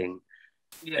survival thing.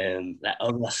 Yeah. Like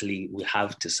obviously we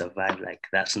have to survive, like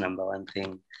that's number one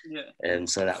thing. Yeah.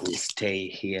 So that we stay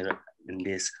here in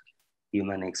this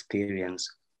human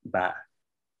experience. But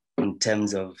in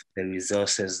terms of the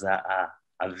resources that are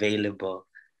available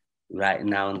right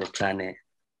now on the planet,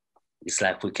 it's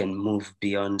like we can move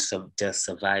beyond just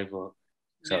survival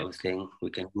sort of thing. We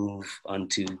can move on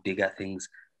to bigger things.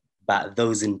 But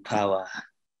those in power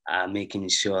are making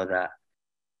sure that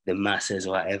the masses,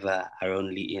 whatever, are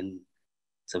only in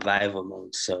survival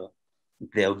mode. So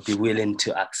they'll be willing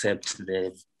to accept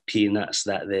the peanuts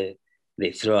that they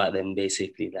throw at them,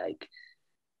 basically, like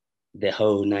the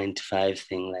whole 9 to 5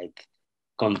 thing, like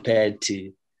compared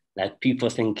to, like people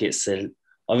think it's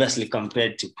obviously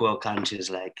compared to poor countries.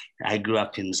 Like I grew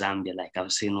up in Zambia, like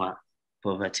I've seen what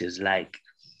poverty is like.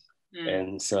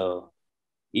 And so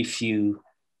if you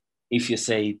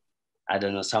say, I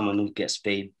don't know, someone who gets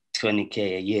paid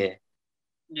 20K a year,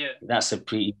 that's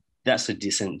a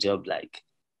decent job, like.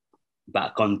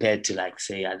 But compared to, like,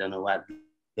 say, I don't know what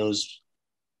those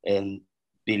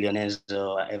billionaires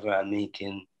or whatever are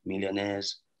making,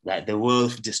 millionaires, like the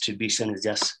wealth distribution is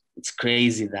just, it's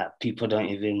crazy that people don't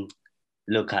even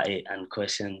look at it and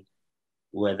question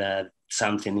whether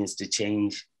something needs to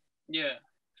change. Yeah.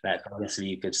 Like obviously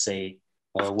you could say,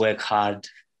 oh, work hard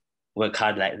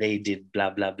like they did,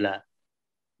 blah, blah, blah.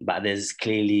 But there's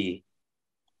clearly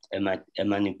a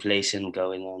manipulation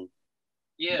going on.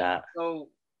 Yeah. So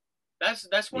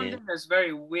that's one thing that's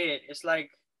very weird. It's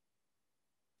like,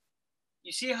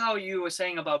 you see how you were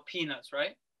saying about peanuts,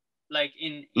 right? Like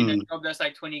in a job that's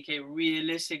like 20K,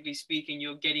 realistically speaking,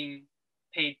 you're getting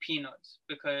paid peanuts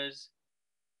because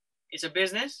it's a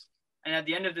business. And at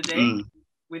the end of the day,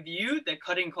 with you, they're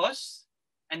cutting costs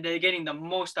and they're getting the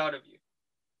most out of you.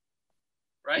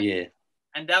 Right? Yeah.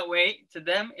 And that way, to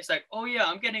them, it's like, oh yeah,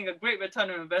 I'm getting a great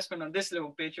return on investment on this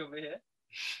little bitch over here.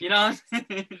 You know?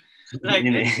 Like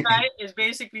this guy is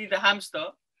basically the hamster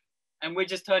and we're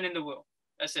just turning the wheel.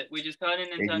 That's it. We're just turning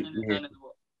and turning and turning the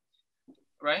wheel.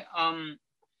 Right? I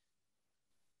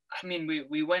mean,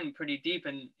 we went pretty deep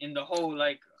in the whole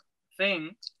like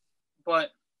thing,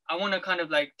 but I want to kind of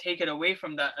like take it away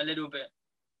from that a little bit.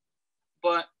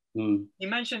 But he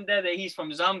mentioned there that he's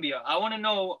from Zambia. I want to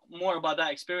know more about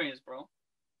that experience, bro.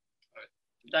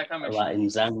 That kind of shit. In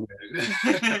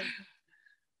Zambia.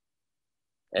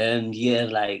 Yeah,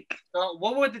 like.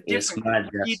 What were the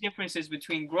key differences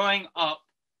between growing up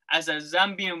as a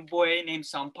Zambian boy named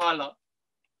Sampala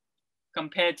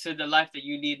compared to the life that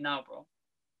you lead now, bro?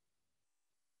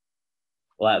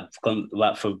 What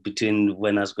for between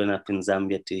when I was growing up in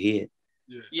Zambia to here?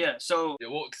 Yeah. So. Yeah.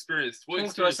 What experience?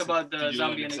 Talk to us about the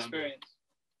Zambian experience.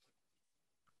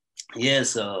 Yeah.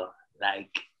 So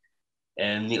like,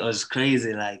 it was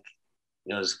crazy. Like,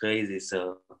 it was crazy.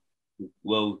 So,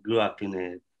 well, we grew up in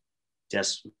a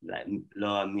just like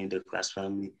lower middle class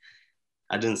family.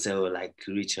 I didn't say we were like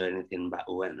rich or anything, but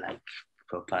we weren't like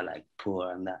proper like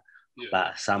poor and that. Yeah.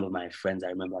 But some of my friends, I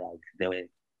remember, like they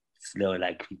were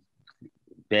like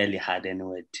barely had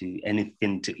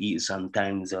anything to eat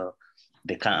sometimes, or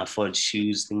they can't afford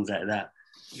shoes, things like that.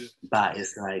 Yeah. But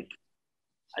it's like,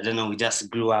 I don't know, we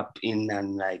just grew up in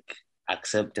and like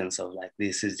acceptance of like,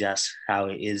 this is just how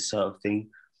it is sort of thing.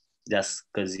 Just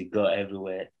because you go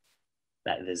everywhere,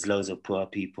 like there's loads of poor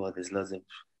people, there's loads of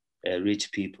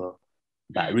rich people,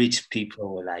 but rich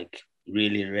people were like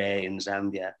really rare in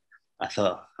Zambia. I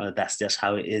thought, oh, that's just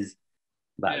how it is.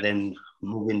 But then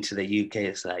moving to the UK,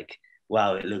 it's like,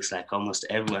 wow, it looks like almost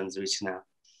everyone's rich now.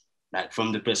 Like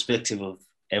from the perspective of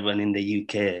everyone in the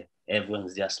UK,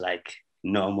 everyone's just like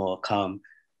normal, calm.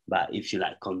 But if you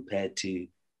like compare to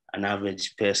an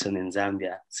average person in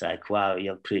Zambia, it's like, wow,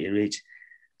 you're pretty rich.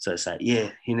 So it's like,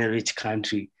 yeah, in a rich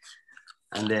country.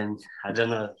 And then, I don't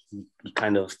know, you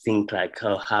kind of think like,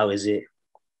 oh, how is it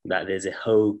that there's a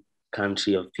whole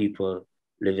country of people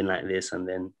living like this, and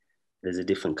then there's a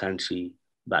different country,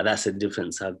 but that's a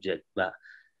different subject. But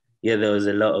yeah, there was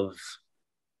a lot of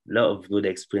good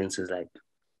experiences, like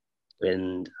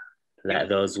when, like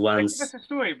there was once. Give us a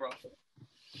story, bro.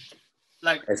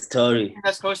 Like a story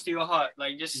that's close to your heart.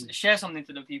 Like just share something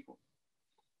to the people.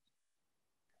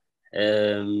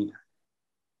 I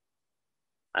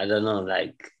don't know,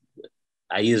 like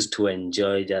I used to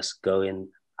enjoy just going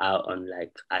out on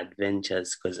like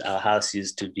adventures, because our house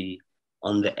used to be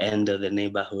on the end of the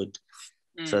neighborhood.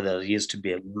 So there used to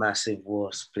be a massive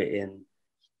wall splitting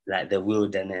like the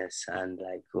wilderness and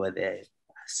like where the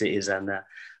cities and that.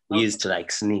 We used to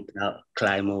like sneak out,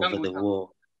 climb over the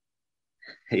wall.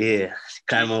 Yeah,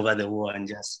 climb over the wall and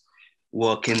just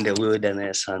walk in the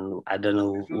wilderness, and I don't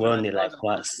know, we're only like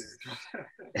what?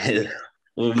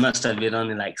 We must have been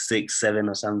only like 6, 7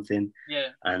 or something. Yeah.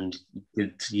 And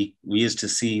we used to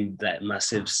see like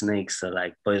massive snakes, or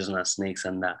like poisonous snakes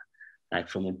and that, like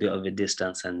from a bit of a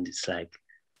distance. And it's like,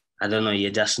 I don't know,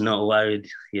 you're just not worried.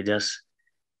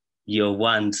 You're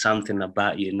one, something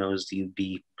about you knows you'll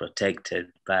be protected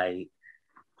by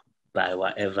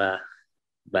whatever,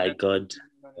 by God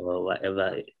or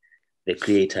whatever the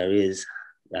creator is.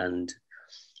 And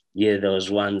yeah, there was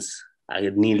once I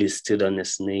had nearly stood on a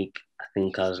snake. I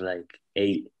think I was like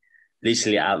 8.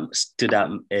 Literally, I stepped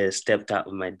out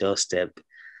of my doorstep,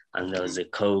 and there was a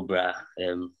cobra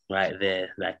right there,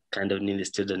 like kind of nearly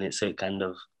stood on it. So it kind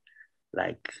of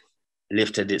like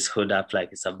lifted its hood up like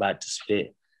it's about to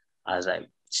spit. I was like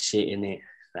shitting it,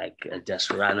 like I just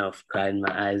ran off crying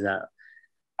my eyes out.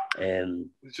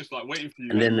 It's just like waiting for you.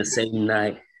 And then the same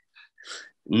night,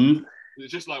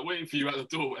 it's just like waiting for you at the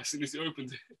door as soon as it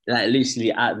opens. Like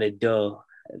literally at the door.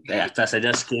 Plus, I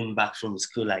just came back from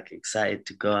school, like excited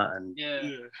to go out and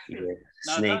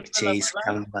snake chase,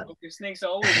 come back. Snakes are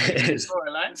always waiting for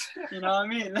us, like, you know what I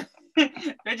mean?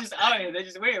 They're just out here. They're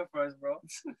just waiting for us, bro.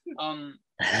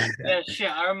 Yeah, shit.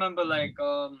 I remember like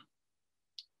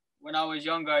when I was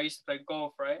younger, I used to play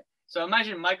golf, right? So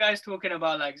imagine my guy's talking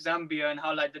about like Zambia and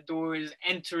how like the door is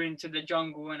entering to the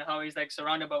jungle and how he's like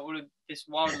surrounded by all of this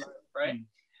wildlife, right?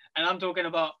 And I'm talking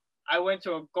about I went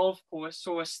to a golf course,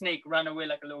 saw a snake, ran away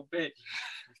like a little bitch.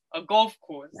 A golf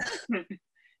course.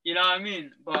 You know what I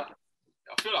mean? But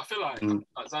I feel like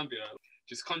Zambia,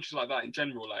 just countries like that in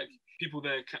general, like people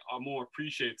there are more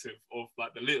appreciative of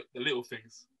like the little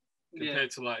things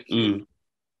compared to like here,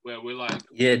 where we're like,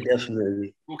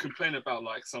 definitely, we'll complain about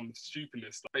like some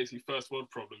stupidness, like basically first world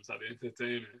problems at the end of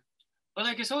the day. But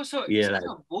like it's also like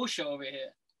bullshit over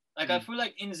here. Like I feel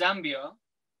like in Zambia,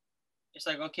 it's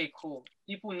like, okay, cool.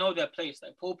 People know their place.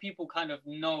 Like poor people kind of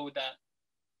know that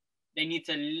they need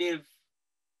to live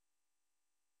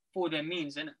for their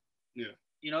means, innit? Yeah.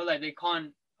 You know, like they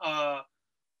can't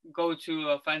go to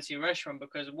a fancy restaurant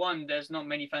because one, there's not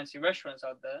many fancy restaurants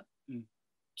out there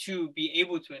to be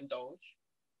able to indulge.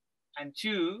 And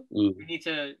 2, we need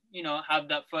to, you know, have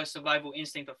that first survival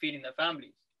instinct of feeding their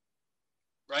families.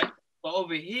 Right? But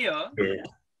over here,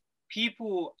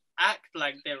 people act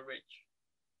like they're rich.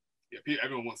 Yeah,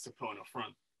 everyone wants to put on a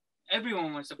front.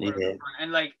 Everyone wants to put on a front.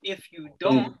 And like, if you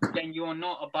don't, then you're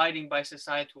not abiding by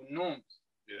societal norms.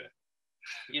 Yeah.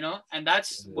 You know? And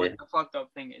that's what the fucked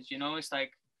up thing is, you know? It's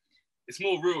like, it's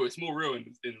more real. It's more real in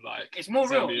like. It's more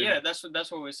real. Yeah, that's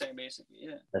what we're saying basically.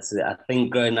 Yeah. That's it. I think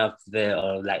growing up there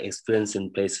or like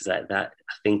experiencing places like that,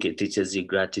 I think it teaches you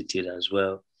gratitude as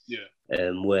well. Yeah.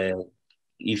 Where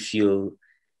if you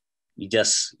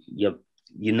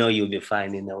know you'll be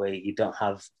fine in a way. You don't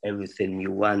have everything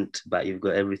you want, but you've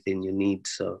got everything you need.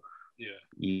 So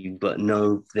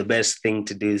the best thing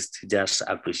to do is to just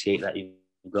appreciate that you've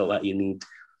got what you need.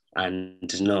 And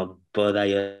to not bother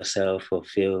yourself or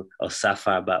feel or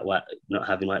suffer about not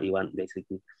having what you want,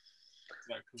 basically.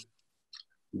 Exactly.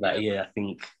 But I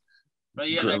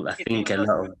think a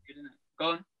lot of go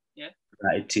on.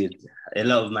 gratitude. A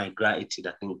lot of my gratitude,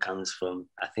 I think, comes from.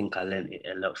 I think I learned it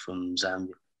a lot from Zambia.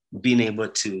 Being able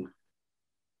to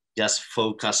just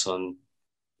focus on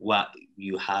what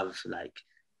you have, like,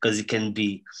 because it can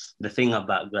be the thing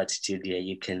about gratitude. Yeah,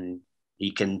 you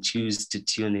can choose to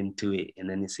tune into it in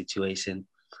any situation.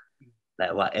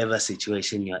 Like whatever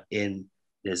situation you're in,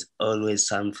 there's always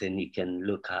something you can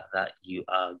look at that you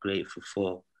are grateful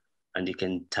for, and you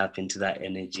can tap into that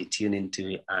energy, tune into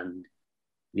it, and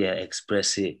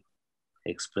express it.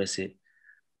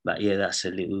 But that's a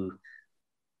little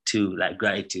too like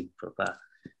gratitude, proper,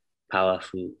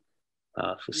 powerful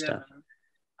stuff.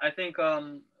 I think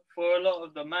for a lot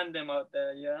of the man them out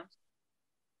there,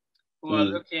 who are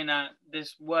looking at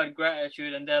this word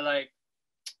gratitude and they're like,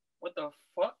 what the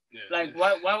fuck?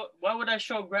 Why would I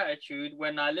show gratitude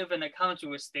when I live in a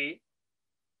council estate?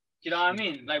 Do you know what I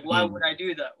mean? Like, why would I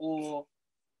do that? Or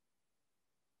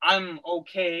I'm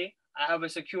okay, I have a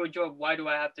secure job, why do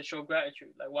I have to show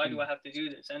gratitude? Like, why do I have to do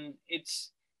this? And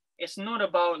it's not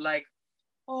about like,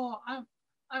 oh,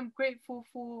 I'm grateful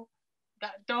for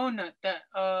that donut that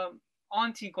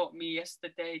auntie got me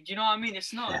yesterday. Do you know what I mean?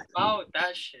 It's not about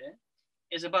that shit.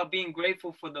 It's about being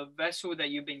grateful for the vessel that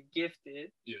you've been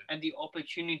gifted and the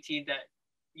opportunity that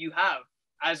you have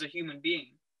as a human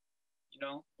being. You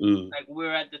know, like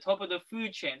we're at the top of the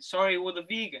food chain. Sorry, all the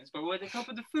vegans, but we're at the top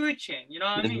of the food chain. You know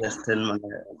what I mean?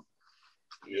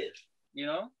 You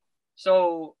know,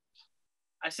 so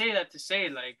I say that to say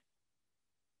like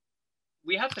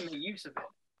we have to make use of it,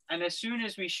 and as soon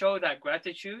as we show that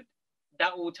gratitude,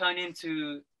 that will turn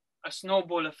into a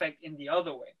snowball effect in the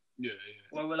other way. Yeah.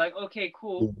 Where we're like, okay,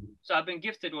 cool. So I've been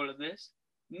gifted all of this.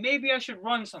 Maybe I should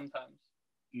run sometimes.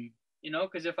 You know,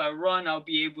 because if I run, I'll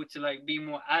be able to like be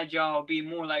more agile. I'll be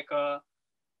more like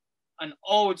an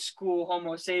old school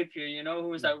Homo sapien, you know, who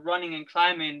was like running and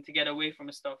climbing to get away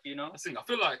from stuff, you know. I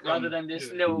feel like rather than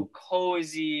this little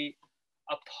cozy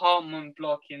apartment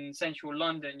block in central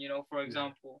London, you know, for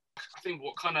example. I think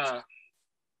what kind of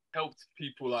helped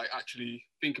people like actually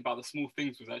think about the small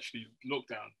things was actually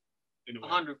lockdown, in a way.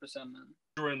 100%, man.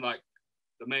 During like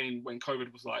when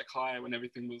COVID was like high, when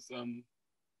everything was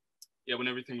when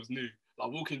everything was new,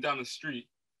 like walking down the street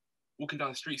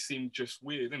seemed just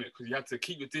weird, didn't it? Because you had to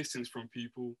keep your distance from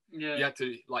people. Yeah. You had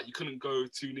to like, you couldn't go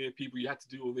too near people. You had to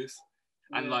do all this,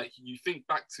 and like you think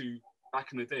back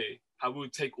in the day, how we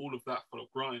would take all of that for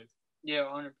granted. Yeah,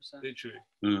 100%.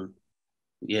 Literally.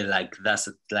 Yeah, like that's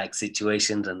like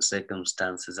situations and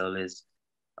circumstances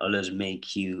always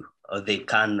make you, or they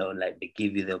can, or like they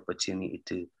give you the opportunity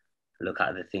to look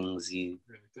at the things you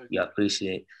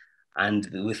appreciate. And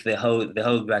with the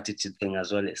whole gratitude thing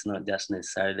as well, it's not just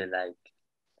necessarily like,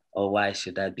 oh, why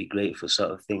should I be grateful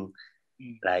sort of thing.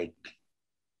 Like,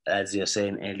 as you're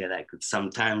saying earlier, like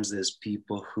sometimes there's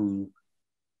people who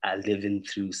are living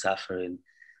through suffering,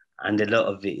 and a lot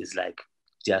of it is like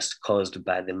just caused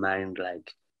by the mind.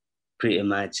 Like pretty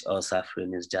much all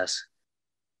suffering is just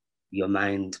your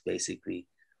mind, basically.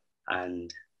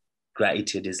 And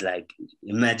gratitude is like,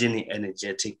 imagine it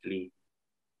energetically,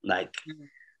 like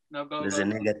there's a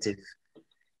negative,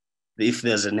 if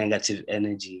there's a negative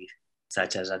energy,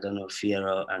 such as, I don't know, fear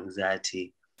or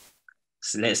anxiety,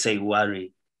 so let's say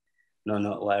worry. No,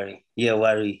 not worry. Yeah,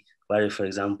 worry, for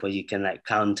example, you can like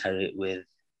counter it with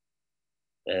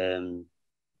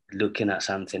looking at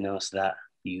something else that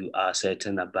you are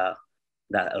certain about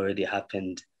that already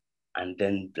happened, and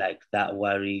then like that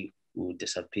worry will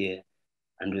disappear.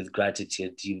 And with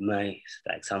gratitude,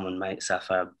 someone might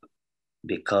suffer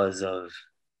because of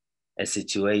a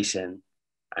situation,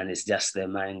 and it's just their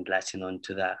mind latching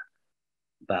onto that.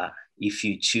 But if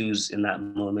you choose in that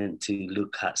moment to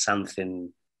look at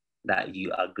something that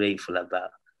you are grateful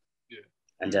about,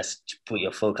 and just put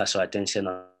your focus or attention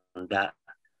on that,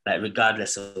 like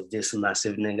regardless of this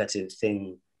massive negative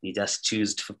thing, you just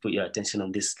choose to put your attention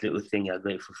on this little thing you're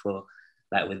grateful for,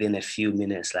 like within a few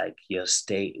minutes, like your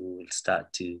state will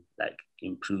start to like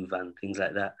improve and things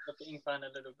like that. Incline a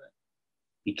little bit.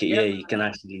 You can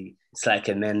actually, it's like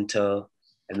a mental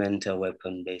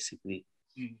weapon, basically.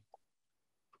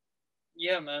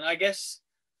 Yeah, man. I guess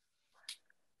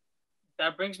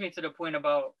that brings me to the point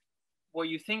about what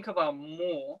you think about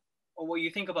more, or what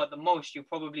you think about the most, you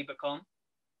probably become,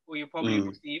 or you probably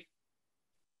receive.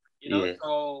 You know,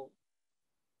 so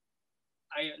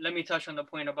let me touch on the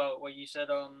point about what you said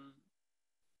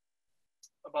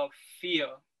about fear,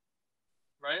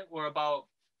 right? Or about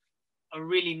a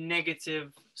really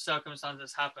negative circumstance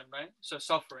that's happened, right? So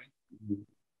suffering.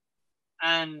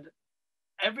 And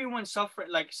everyone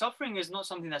suffering is not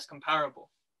something that's comparable,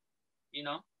 you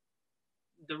know?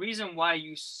 The reason why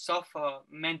you suffer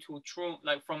mental trauma,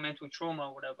 like from mental trauma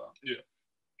or whatever,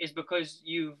 is because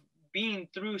you've been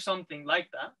through something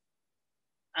like that,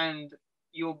 and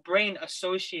your brain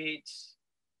associates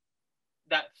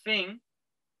that thing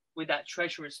with that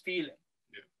treacherous feeling,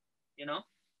 you know?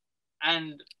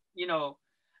 And, you know,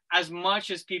 as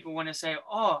much as people want to say,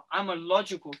 oh, I'm a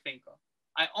logical thinker,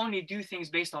 I only do things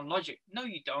based on logic. No,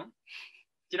 you don't.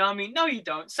 Do you know what I mean? No, you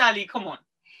don't. Sally, come on.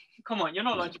 You're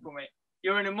not logical, mate.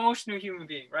 You're an emotional human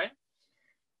being, right?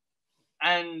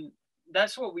 And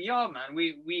that's what we are, man.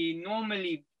 We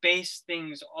normally base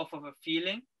things off of a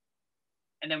feeling,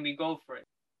 and then we go for it.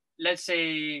 Let's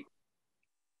say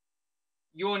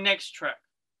your next track,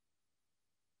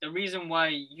 the reason why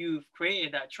you've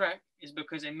created that track is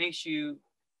because it makes you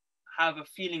have a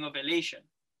feeling of elation.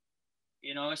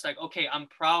 You know, it's like, okay, I'm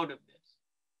proud of this.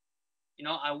 You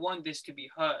know, I want this to be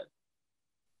heard.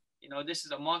 You know, this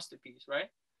is a masterpiece, right?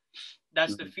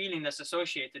 That's the feeling that's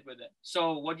associated with it.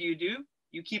 So what do?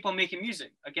 You keep on making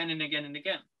music again and again and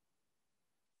again.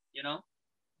 You know,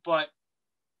 but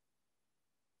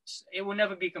it will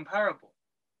never be comparable,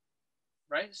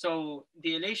 right? So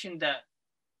the elation that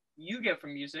you get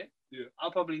from music,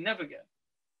 I'll probably never get,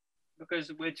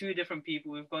 because we're two different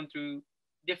people. We've gone through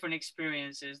different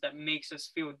experiences that makes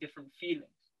us feel different feelings.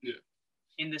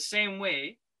 In the same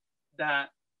way that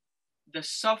the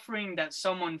suffering that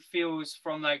someone feels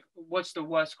from, like, what's the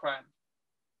worst crime?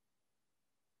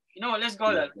 You know what? Let's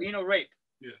go that. You know, rape.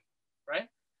 Right?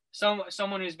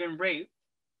 Someone who's been raped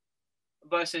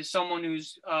versus someone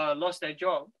who's lost their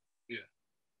job.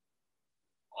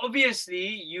 Obviously,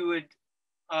 you would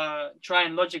try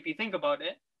and logically think about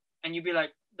it, and you'd be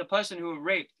like, the person who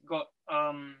raped got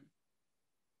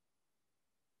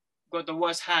the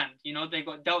worst hand. You know, they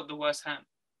got dealt the worst hand,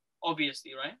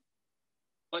 obviously, right?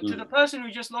 But to the person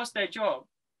who just lost their job,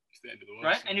 It's the end of the world,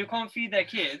 right, and who can't feed their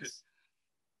kids,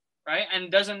 right,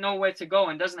 and doesn't know where to go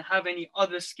and doesn't have any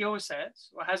other skill sets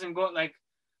or hasn't got like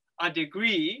a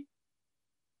degree,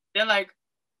 they're like,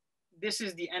 this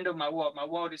is the end of my world. My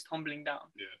world is tumbling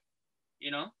down. Yeah.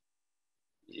 You know?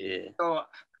 Yeah. So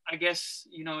I guess,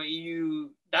 you know,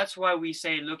 that's why we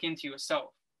say look into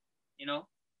yourself, you know?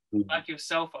 Back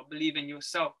yourself up, believe in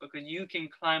yourself, because you can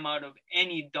climb out of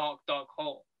any dark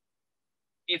hole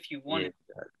if you wanted.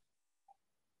 Yeah.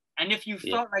 And if you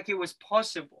felt like it was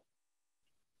possible.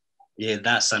 Yeah,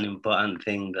 that's an important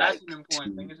thing. That's an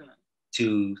important thing, isn't it?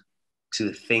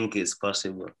 To think it's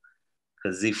possible.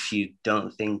 Because if you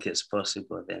don't think it's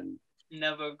possible, then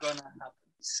never gonna happen.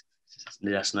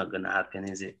 That's not gonna happen,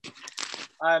 is it?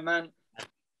 All right, man.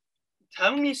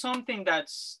 Tell me something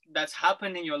that's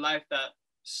happened in your life that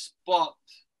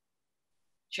sparked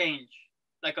change,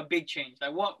 like a big change.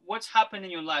 Like what's happened in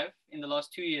your life in the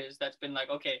last 2 years that's been like,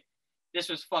 okay, this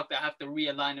was fucked. I have to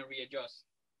realign and readjust.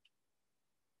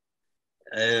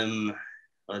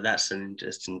 Well, that's an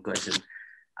interesting question.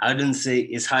 I wouldn't say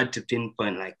it's hard to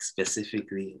pinpoint like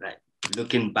specifically. Like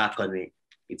looking back on it,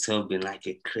 it's all been like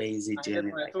a crazy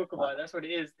journey. That's what I talk about. That's what it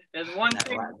is. There's one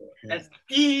thing that's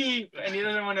deep, and he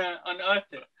doesn't want to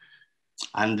unearth it.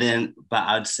 And then, but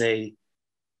I'd say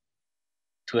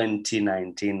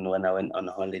 2019 when I went on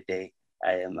holiday,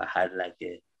 I had like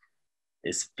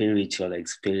a spiritual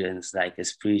experience, like a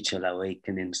spiritual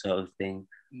awakening sort of thing.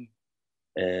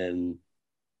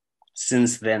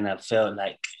 Since then, I felt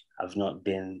like I've not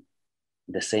been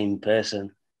the same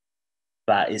person,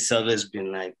 but it's always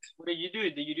been like. What did you do?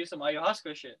 Did you do some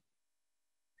ayahuasca shit?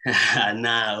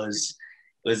 Nah, it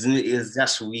was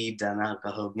just weed and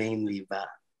alcohol mainly, but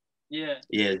yeah,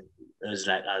 it was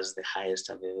like I was the highest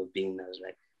I've ever been. I was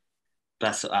like,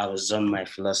 plus I was on my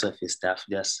philosophy stuff,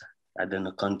 just I don't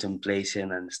know,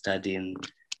 contemplation and studying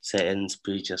certain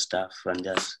spiritual stuff and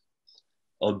just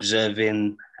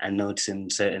observing and noticing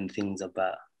certain things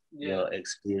about your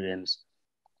experience.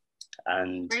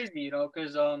 And it's crazy, you know,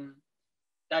 because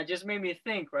that just made me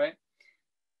think, right?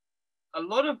 A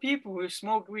lot of people who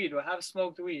smoke weed or have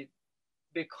smoked weed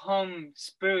become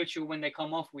spiritual when they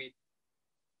come off weed.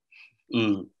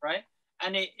 Right?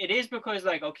 And it is because,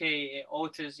 like, okay, it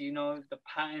alters, you know, the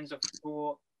patterns of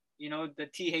thought, you know, the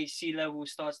THC level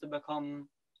starts to become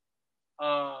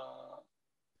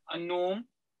a norm.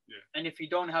 And if you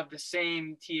don't have the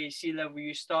same THC level,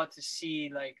 you start to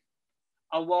see like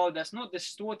a world that's not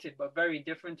distorted but very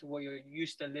different to what you're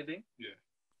used to living.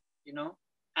 You know?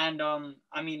 And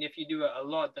I mean, if you do it a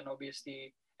lot, then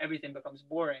obviously everything becomes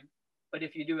boring. But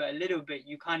if you do it a little bit,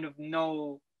 you kind of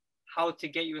know how to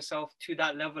get yourself to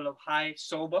that level of high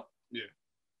sober.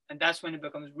 And that's when it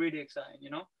becomes really exciting, you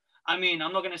know? I mean,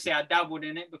 I'm not going to say I dabbled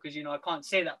in it because, you know, I can't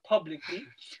say that publicly.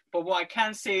 But what I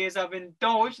can say is I've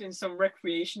indulged in some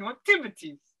recreational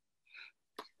activities.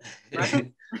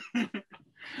 Right?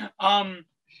 I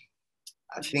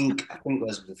think it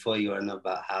was before you were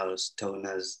about how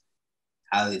stoners,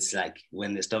 how it's like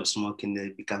when they stop smoking, they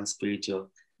become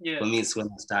spiritual. For me, it's when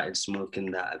I started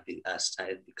smoking that I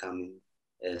started becoming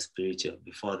spiritual.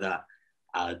 Before that,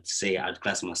 I'd say I'd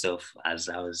class myself as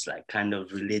I was like kind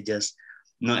of religious.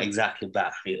 Not exactly,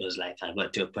 but it was like I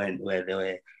got to a point where there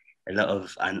were a lot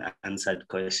of unanswered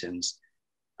questions.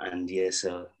 And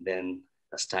so then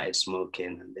I started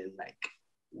smoking and then like,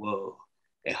 whoa,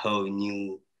 a whole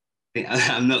new thing.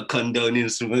 I'm not condoning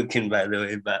smoking, by the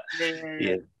way, but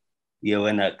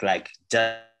when I like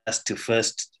just to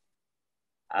first,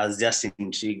 I was just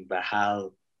intrigued by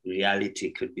how reality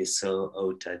could be so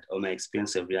altered, or my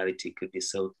experience of reality could be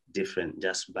so different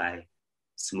just by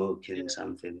smoking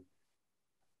something.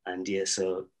 And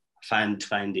so find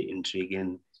it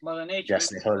intriguing. Just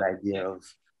the whole idea of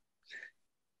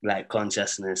like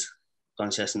consciousness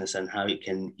and how it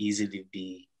can easily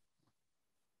be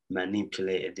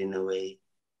manipulated in a way.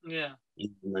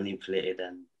 Manipulated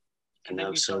and then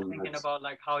you start thinking about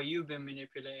like how you've been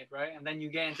manipulated, right? And then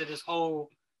you get into this whole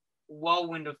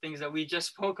whirlwind of things that we just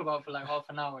spoke about for like half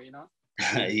an hour, you know?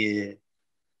 You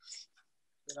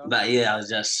know? But I was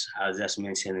just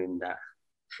mentioning that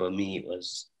for me it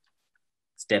was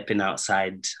stepping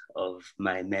outside of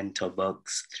my mental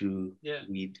box through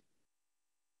weed.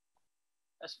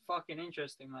 That's fucking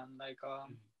interesting, man. Like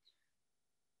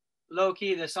low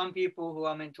key, there's some people who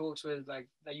I'm in talks with, like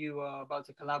that you are about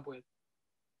to collab with,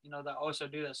 you know, that also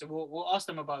do that. So we'll ask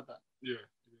them about that.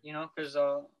 you know, because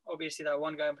obviously that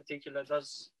one guy in particular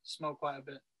does smoke quite a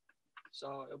bit.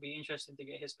 So it'll be interesting to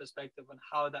get his perspective on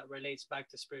how that relates back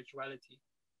to spirituality.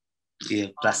 Yeah,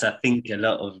 plus I think a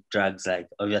lot of drugs, like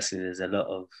obviously there's a lot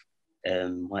of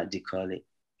what do you call it,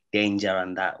 danger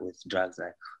and that with drugs,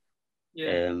 like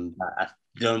but I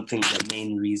don't think the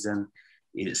main reason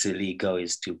it's illegal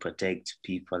is to protect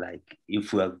people. Like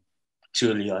if we're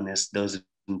truly honest, those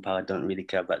in power don't really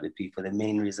care about the people. The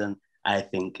main reason I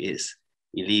think it's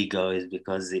illegal is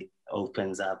because it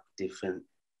opens up different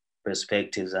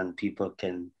perspectives and people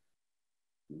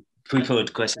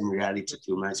would question reality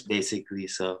too much, basically.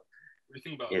 So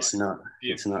it's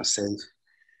not safe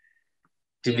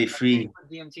to be free.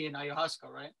 DMT and ayahuasca,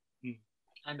 right?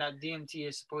 And that DMT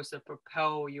is supposed to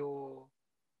propel your,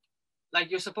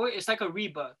 like it's like a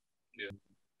rebirth.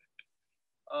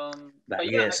 But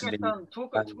yeah, I guess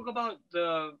talk about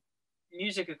the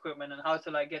music equipment and how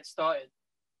to like get started,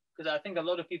 because I think a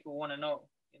lot of people want to know.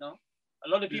 You know, a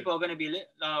lot of people are going to be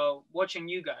watching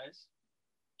you guys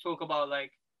talk about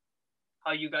like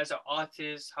how you guys are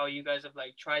artists, how you guys have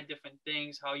like tried different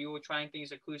things, how you were trying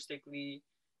things acoustically,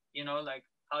 you know, like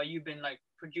how you've been like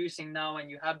producing now and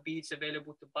you have beats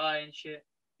available to buy and shit.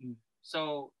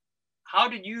 So how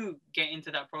did you get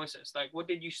into that process? Like what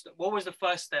was the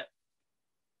first step?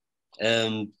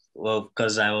 Well,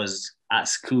 because I was at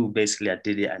school, basically I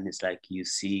did it, and it's like you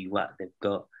see what they've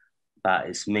got, but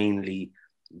it's mainly,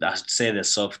 I'd say the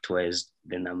software is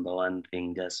the number one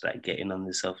thing. Just like getting on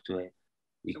the software,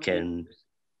 you can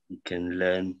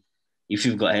learn. If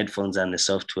you've got headphones and the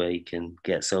software, you can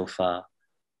get so far.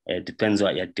 It depends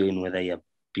what you're doing, whether you're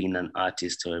being an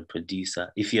artist or a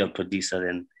producer. If you're a producer,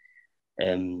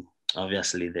 then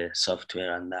obviously the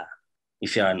software and that.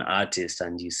 If you're an artist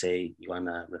and you say you want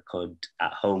to record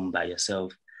at home by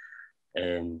yourself,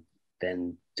 then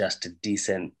just a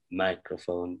decent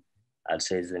microphone, I'd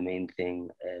say, is the main thing.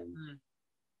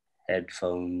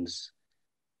 Headphones.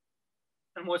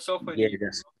 And what software? Yeah,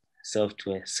 that's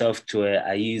software.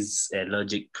 I use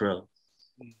Logic Pro.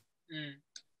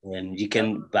 And you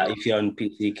can, but if you're on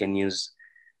PC, you can use.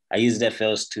 I use the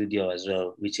FL Studio as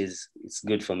well, it's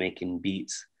good for making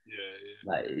beats.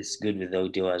 But it's good with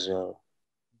audio as well.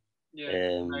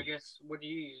 I guess, what do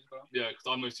you use, bro? Yeah, because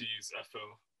I mostly use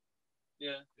FL.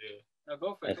 Yeah. Now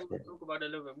go for it. Talk about it a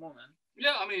little bit more, man.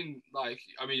 Yeah, I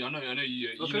know you.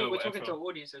 We're talking to our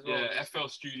audience as well. Yeah, FL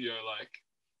Studio, like,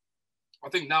 I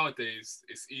think nowadays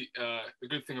it's the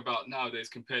good thing about nowadays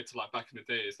compared to like back in the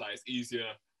day is like it's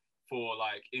easier for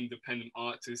like independent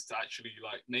artists to actually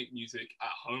like make music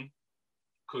at home,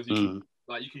 because you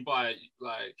can buy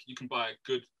a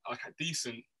good, like a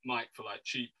decent mic for like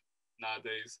cheap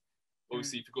nowadays.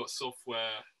 Obviously, if you've got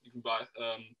software, you can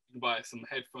buy some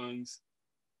headphones.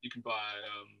 You can buy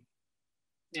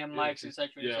mics, etc.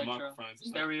 Yeah, microphones,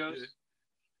 stereos.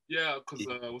 Yeah, because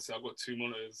I've got two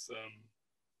monitors.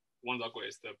 Ones I got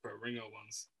is the Ringer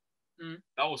ones.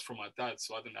 That was from my dad,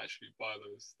 so I didn't actually buy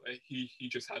those. Like, he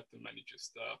just had them and he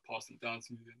just passed them down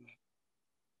to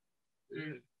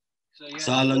me.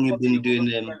 So how long you been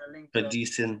doing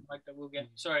producing?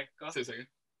 Sorry, go. Say a second.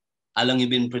 How long you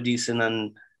been producing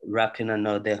and rapping and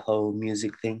all the whole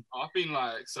music thing? I've been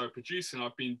producing.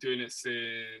 I've been doing it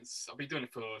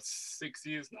for 6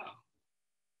 years now,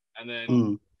 and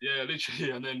then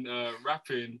literally, and then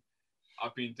rapping,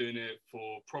 I've been doing it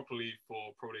for probably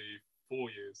 4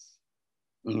 years.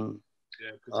 Yeah,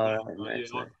 because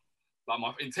like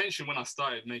my intention when I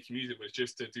started making music was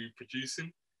just to do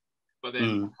producing. But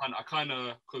then I kind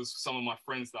of, because some of my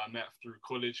friends that I met through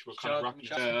college were kind of rapping.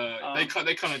 They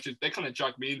kind of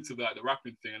dragged me into the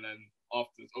rapping thing, and then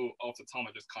after time,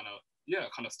 I just kind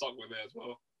of stuck with it as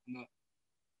well.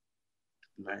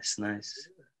 Nice.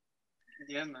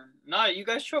 Yeah, man. Nah, you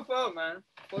guys chop out, man.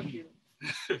 Fuck you.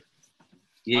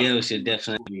 Yeah, we should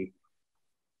definitely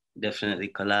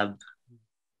collab.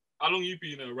 How long you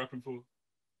been rapping for?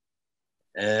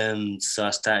 So I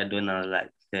started when I was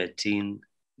like 13.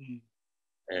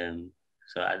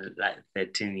 So I did like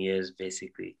 13 years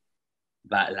basically,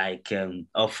 but like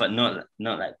not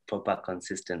like proper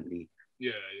consistently.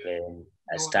 Yeah.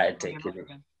 I started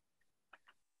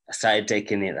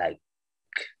taking it like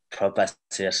proper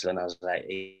seriously when I was like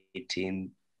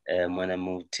 18. When I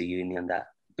moved to uni, and that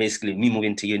basically me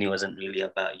moving to uni wasn't really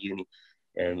about uni.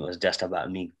 It was just about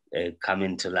me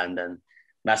coming to London.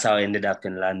 That's how I ended up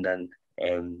in London.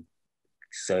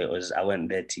 So I went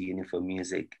there to uni for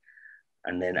music.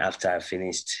 And then after I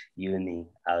finished uni,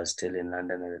 I was still in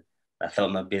London. And I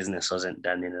thought my business wasn't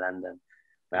done in London.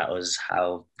 That was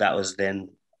then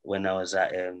when I was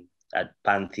at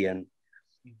Pantheon.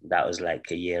 That was like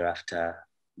the year after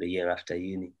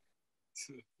uni.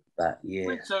 But yeah.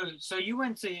 Wait, so you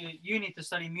went to uni to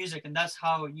study music, and that's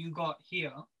how you got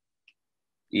here.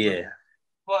 Yeah.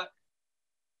 But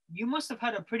you must have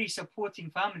had a pretty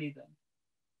supporting family then,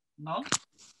 no?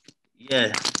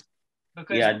 Yeah.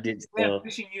 Because I did. we're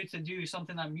pushing you to do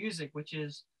something like music, which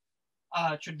is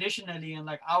traditionally in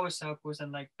like our circles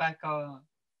and like back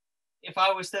if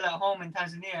I was still at home in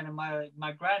Tanzania and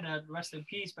my granddad, rest in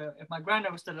peace, but if my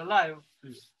granddad was still alive,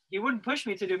 he wouldn't push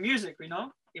me to do music, you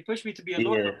know? He pushed me to be a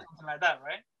lawyer or something like that,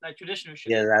 right? Like traditional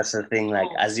shit. Yeah, that's the thing. Like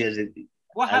as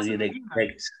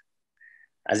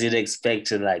you'd expect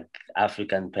to like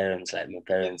African parents, like my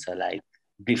parents are like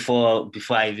before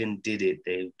I even did it,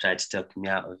 they tried to talk me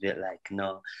out of it. Like,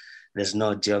 no, there's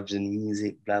no jobs in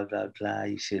music, blah blah blah.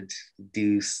 You should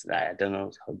do, like, I don't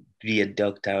know, be a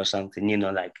doctor or something. You know,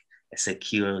 like a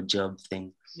secure job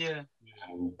thing. Yeah.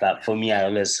 But for me, I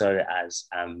always saw it as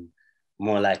I'm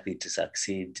more likely to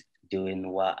succeed doing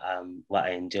what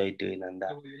I enjoy doing, and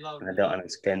that, and I don't want to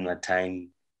spend my time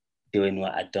doing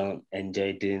what I don't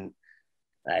enjoy doing.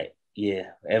 Like,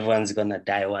 yeah, everyone's gonna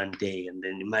die one day, and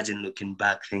then imagine looking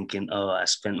back thinking, oh, I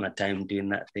spent my time doing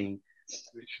that thing.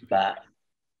 But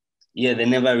yeah, they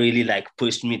never really like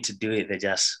pushed me to do it. They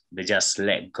just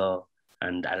let go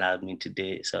and allowed me to do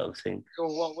it, sort of thing. So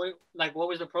what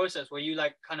was the process? Were you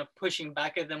like kind of pushing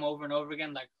back at them over and over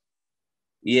again? Like,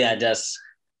 yeah, I just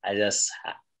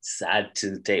had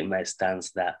to take my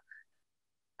stance that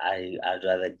I'd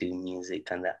rather do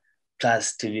music, and that.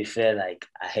 Plus, to be fair, like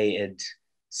I hated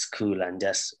school and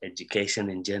just education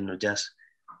in general.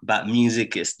 But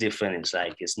music is different. It's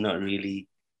like it's not really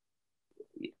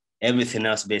everything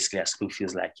else. Basically, at school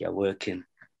feels like you're working,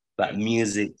 but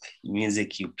music,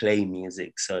 you play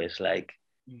music. So it's like,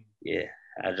 yeah,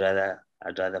 I'd rather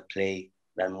play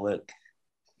than work.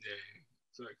 Yeah,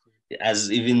 exactly.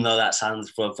 As even though that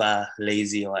sounds proper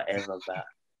lazy or whatever,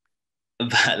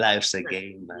 but life's a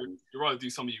game, man. You'd rather do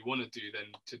something you want to do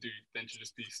than to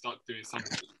just be stuck doing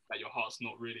something that your heart's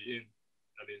not really in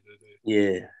at the end of the day.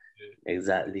 Yeah,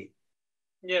 exactly.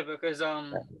 Yeah, because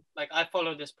like I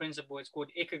follow this principle. It's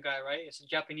called Ikigai, right? It's a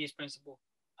Japanese principle.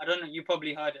 I don't know. You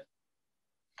probably heard it,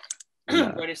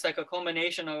 but it's like a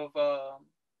combination of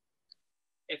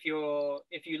if you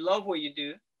love what you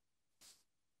do,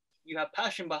 you have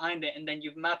passion behind it, and then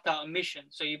you've mapped out a mission.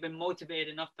 So you've been motivated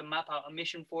enough to map out a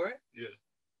mission for it.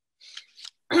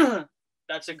 Yeah.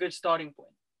 That's a good starting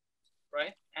point,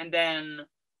 right? And then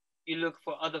you look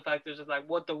for other factors of like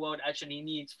what the world actually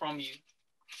needs from you.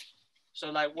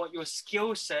 So like what your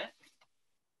skill set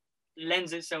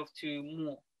lends itself to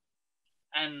more.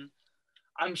 And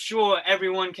I'm sure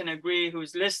everyone can agree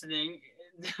who's listening,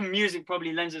 the music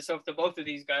probably lends itself to both of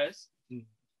these guys. You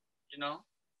know?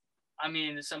 I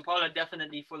mean, Sampala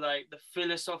definitely for like the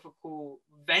philosophical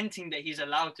venting that he's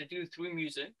allowed to do through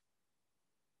music.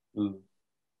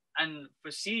 And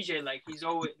for CJ, like he's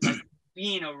always like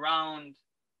being around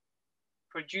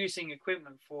producing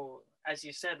equipment for, as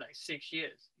you said, like 6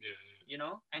 years. Yeah. You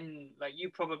know? And like you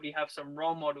probably have some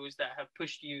role models that have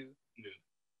pushed you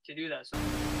to do that.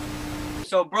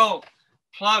 So bro,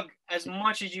 plug as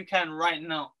much as you can right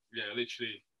now. Yeah,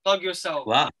 literally. Plug yourself.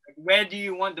 Wow. Like, where do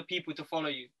you want the people to follow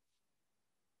you?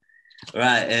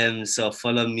 Right. So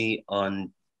follow me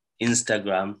on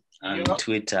Instagram and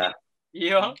Twitter.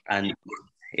 Yeah. And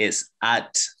it's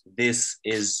at this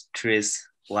is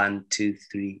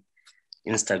Tris123.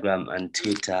 Instagram and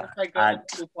Twitter. That's like a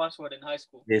cool password in high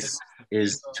school. This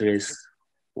is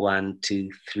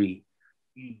Tris123.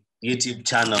 YouTube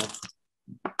channel.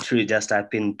 Just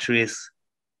type in Tris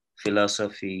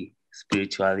philosophy,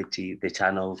 spirituality. The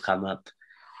channel will come up.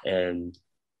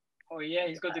 Oh yeah,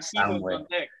 he's got the keyboard on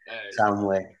deck.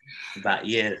 Somewhere. But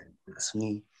yeah, that's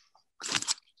me.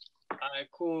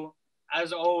 Alright, cool.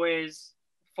 As always,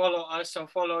 follow us or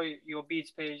follow your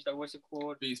Beats page. That what's it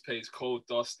called? Beats page Cold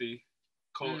Dusty.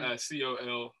 COL.DUSTI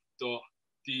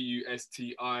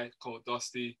Cold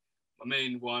Dusty. My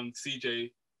main one,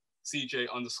 CJ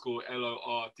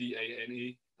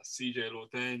 _LORDANE. That's CJ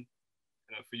Lordain.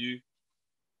 And for you?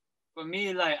 For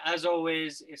me, like as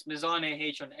always, it's Mizane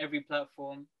H on every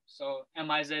platform. So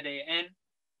MIZANAH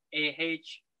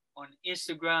on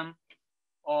Instagram,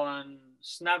 on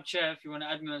Snapchat if you want to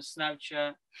add me on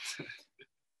Snapchat.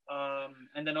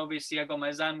 And then obviously I got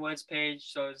my Zan Words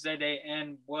page, so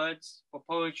ZAN Words for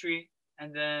poetry.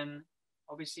 And then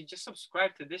obviously just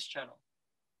subscribe to this channel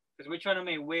because we're trying to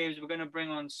make waves. We're going to bring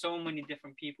on so many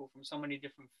different people from so many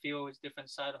different fields, different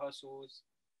side hustles.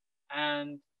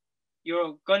 And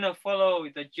you're going to follow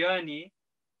the journey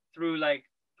through like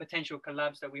potential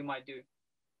collabs that we might do.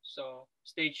 So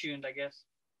stay tuned, I guess.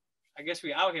 I guess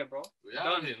we out here, bro. We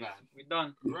out here, man. We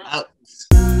done. Out.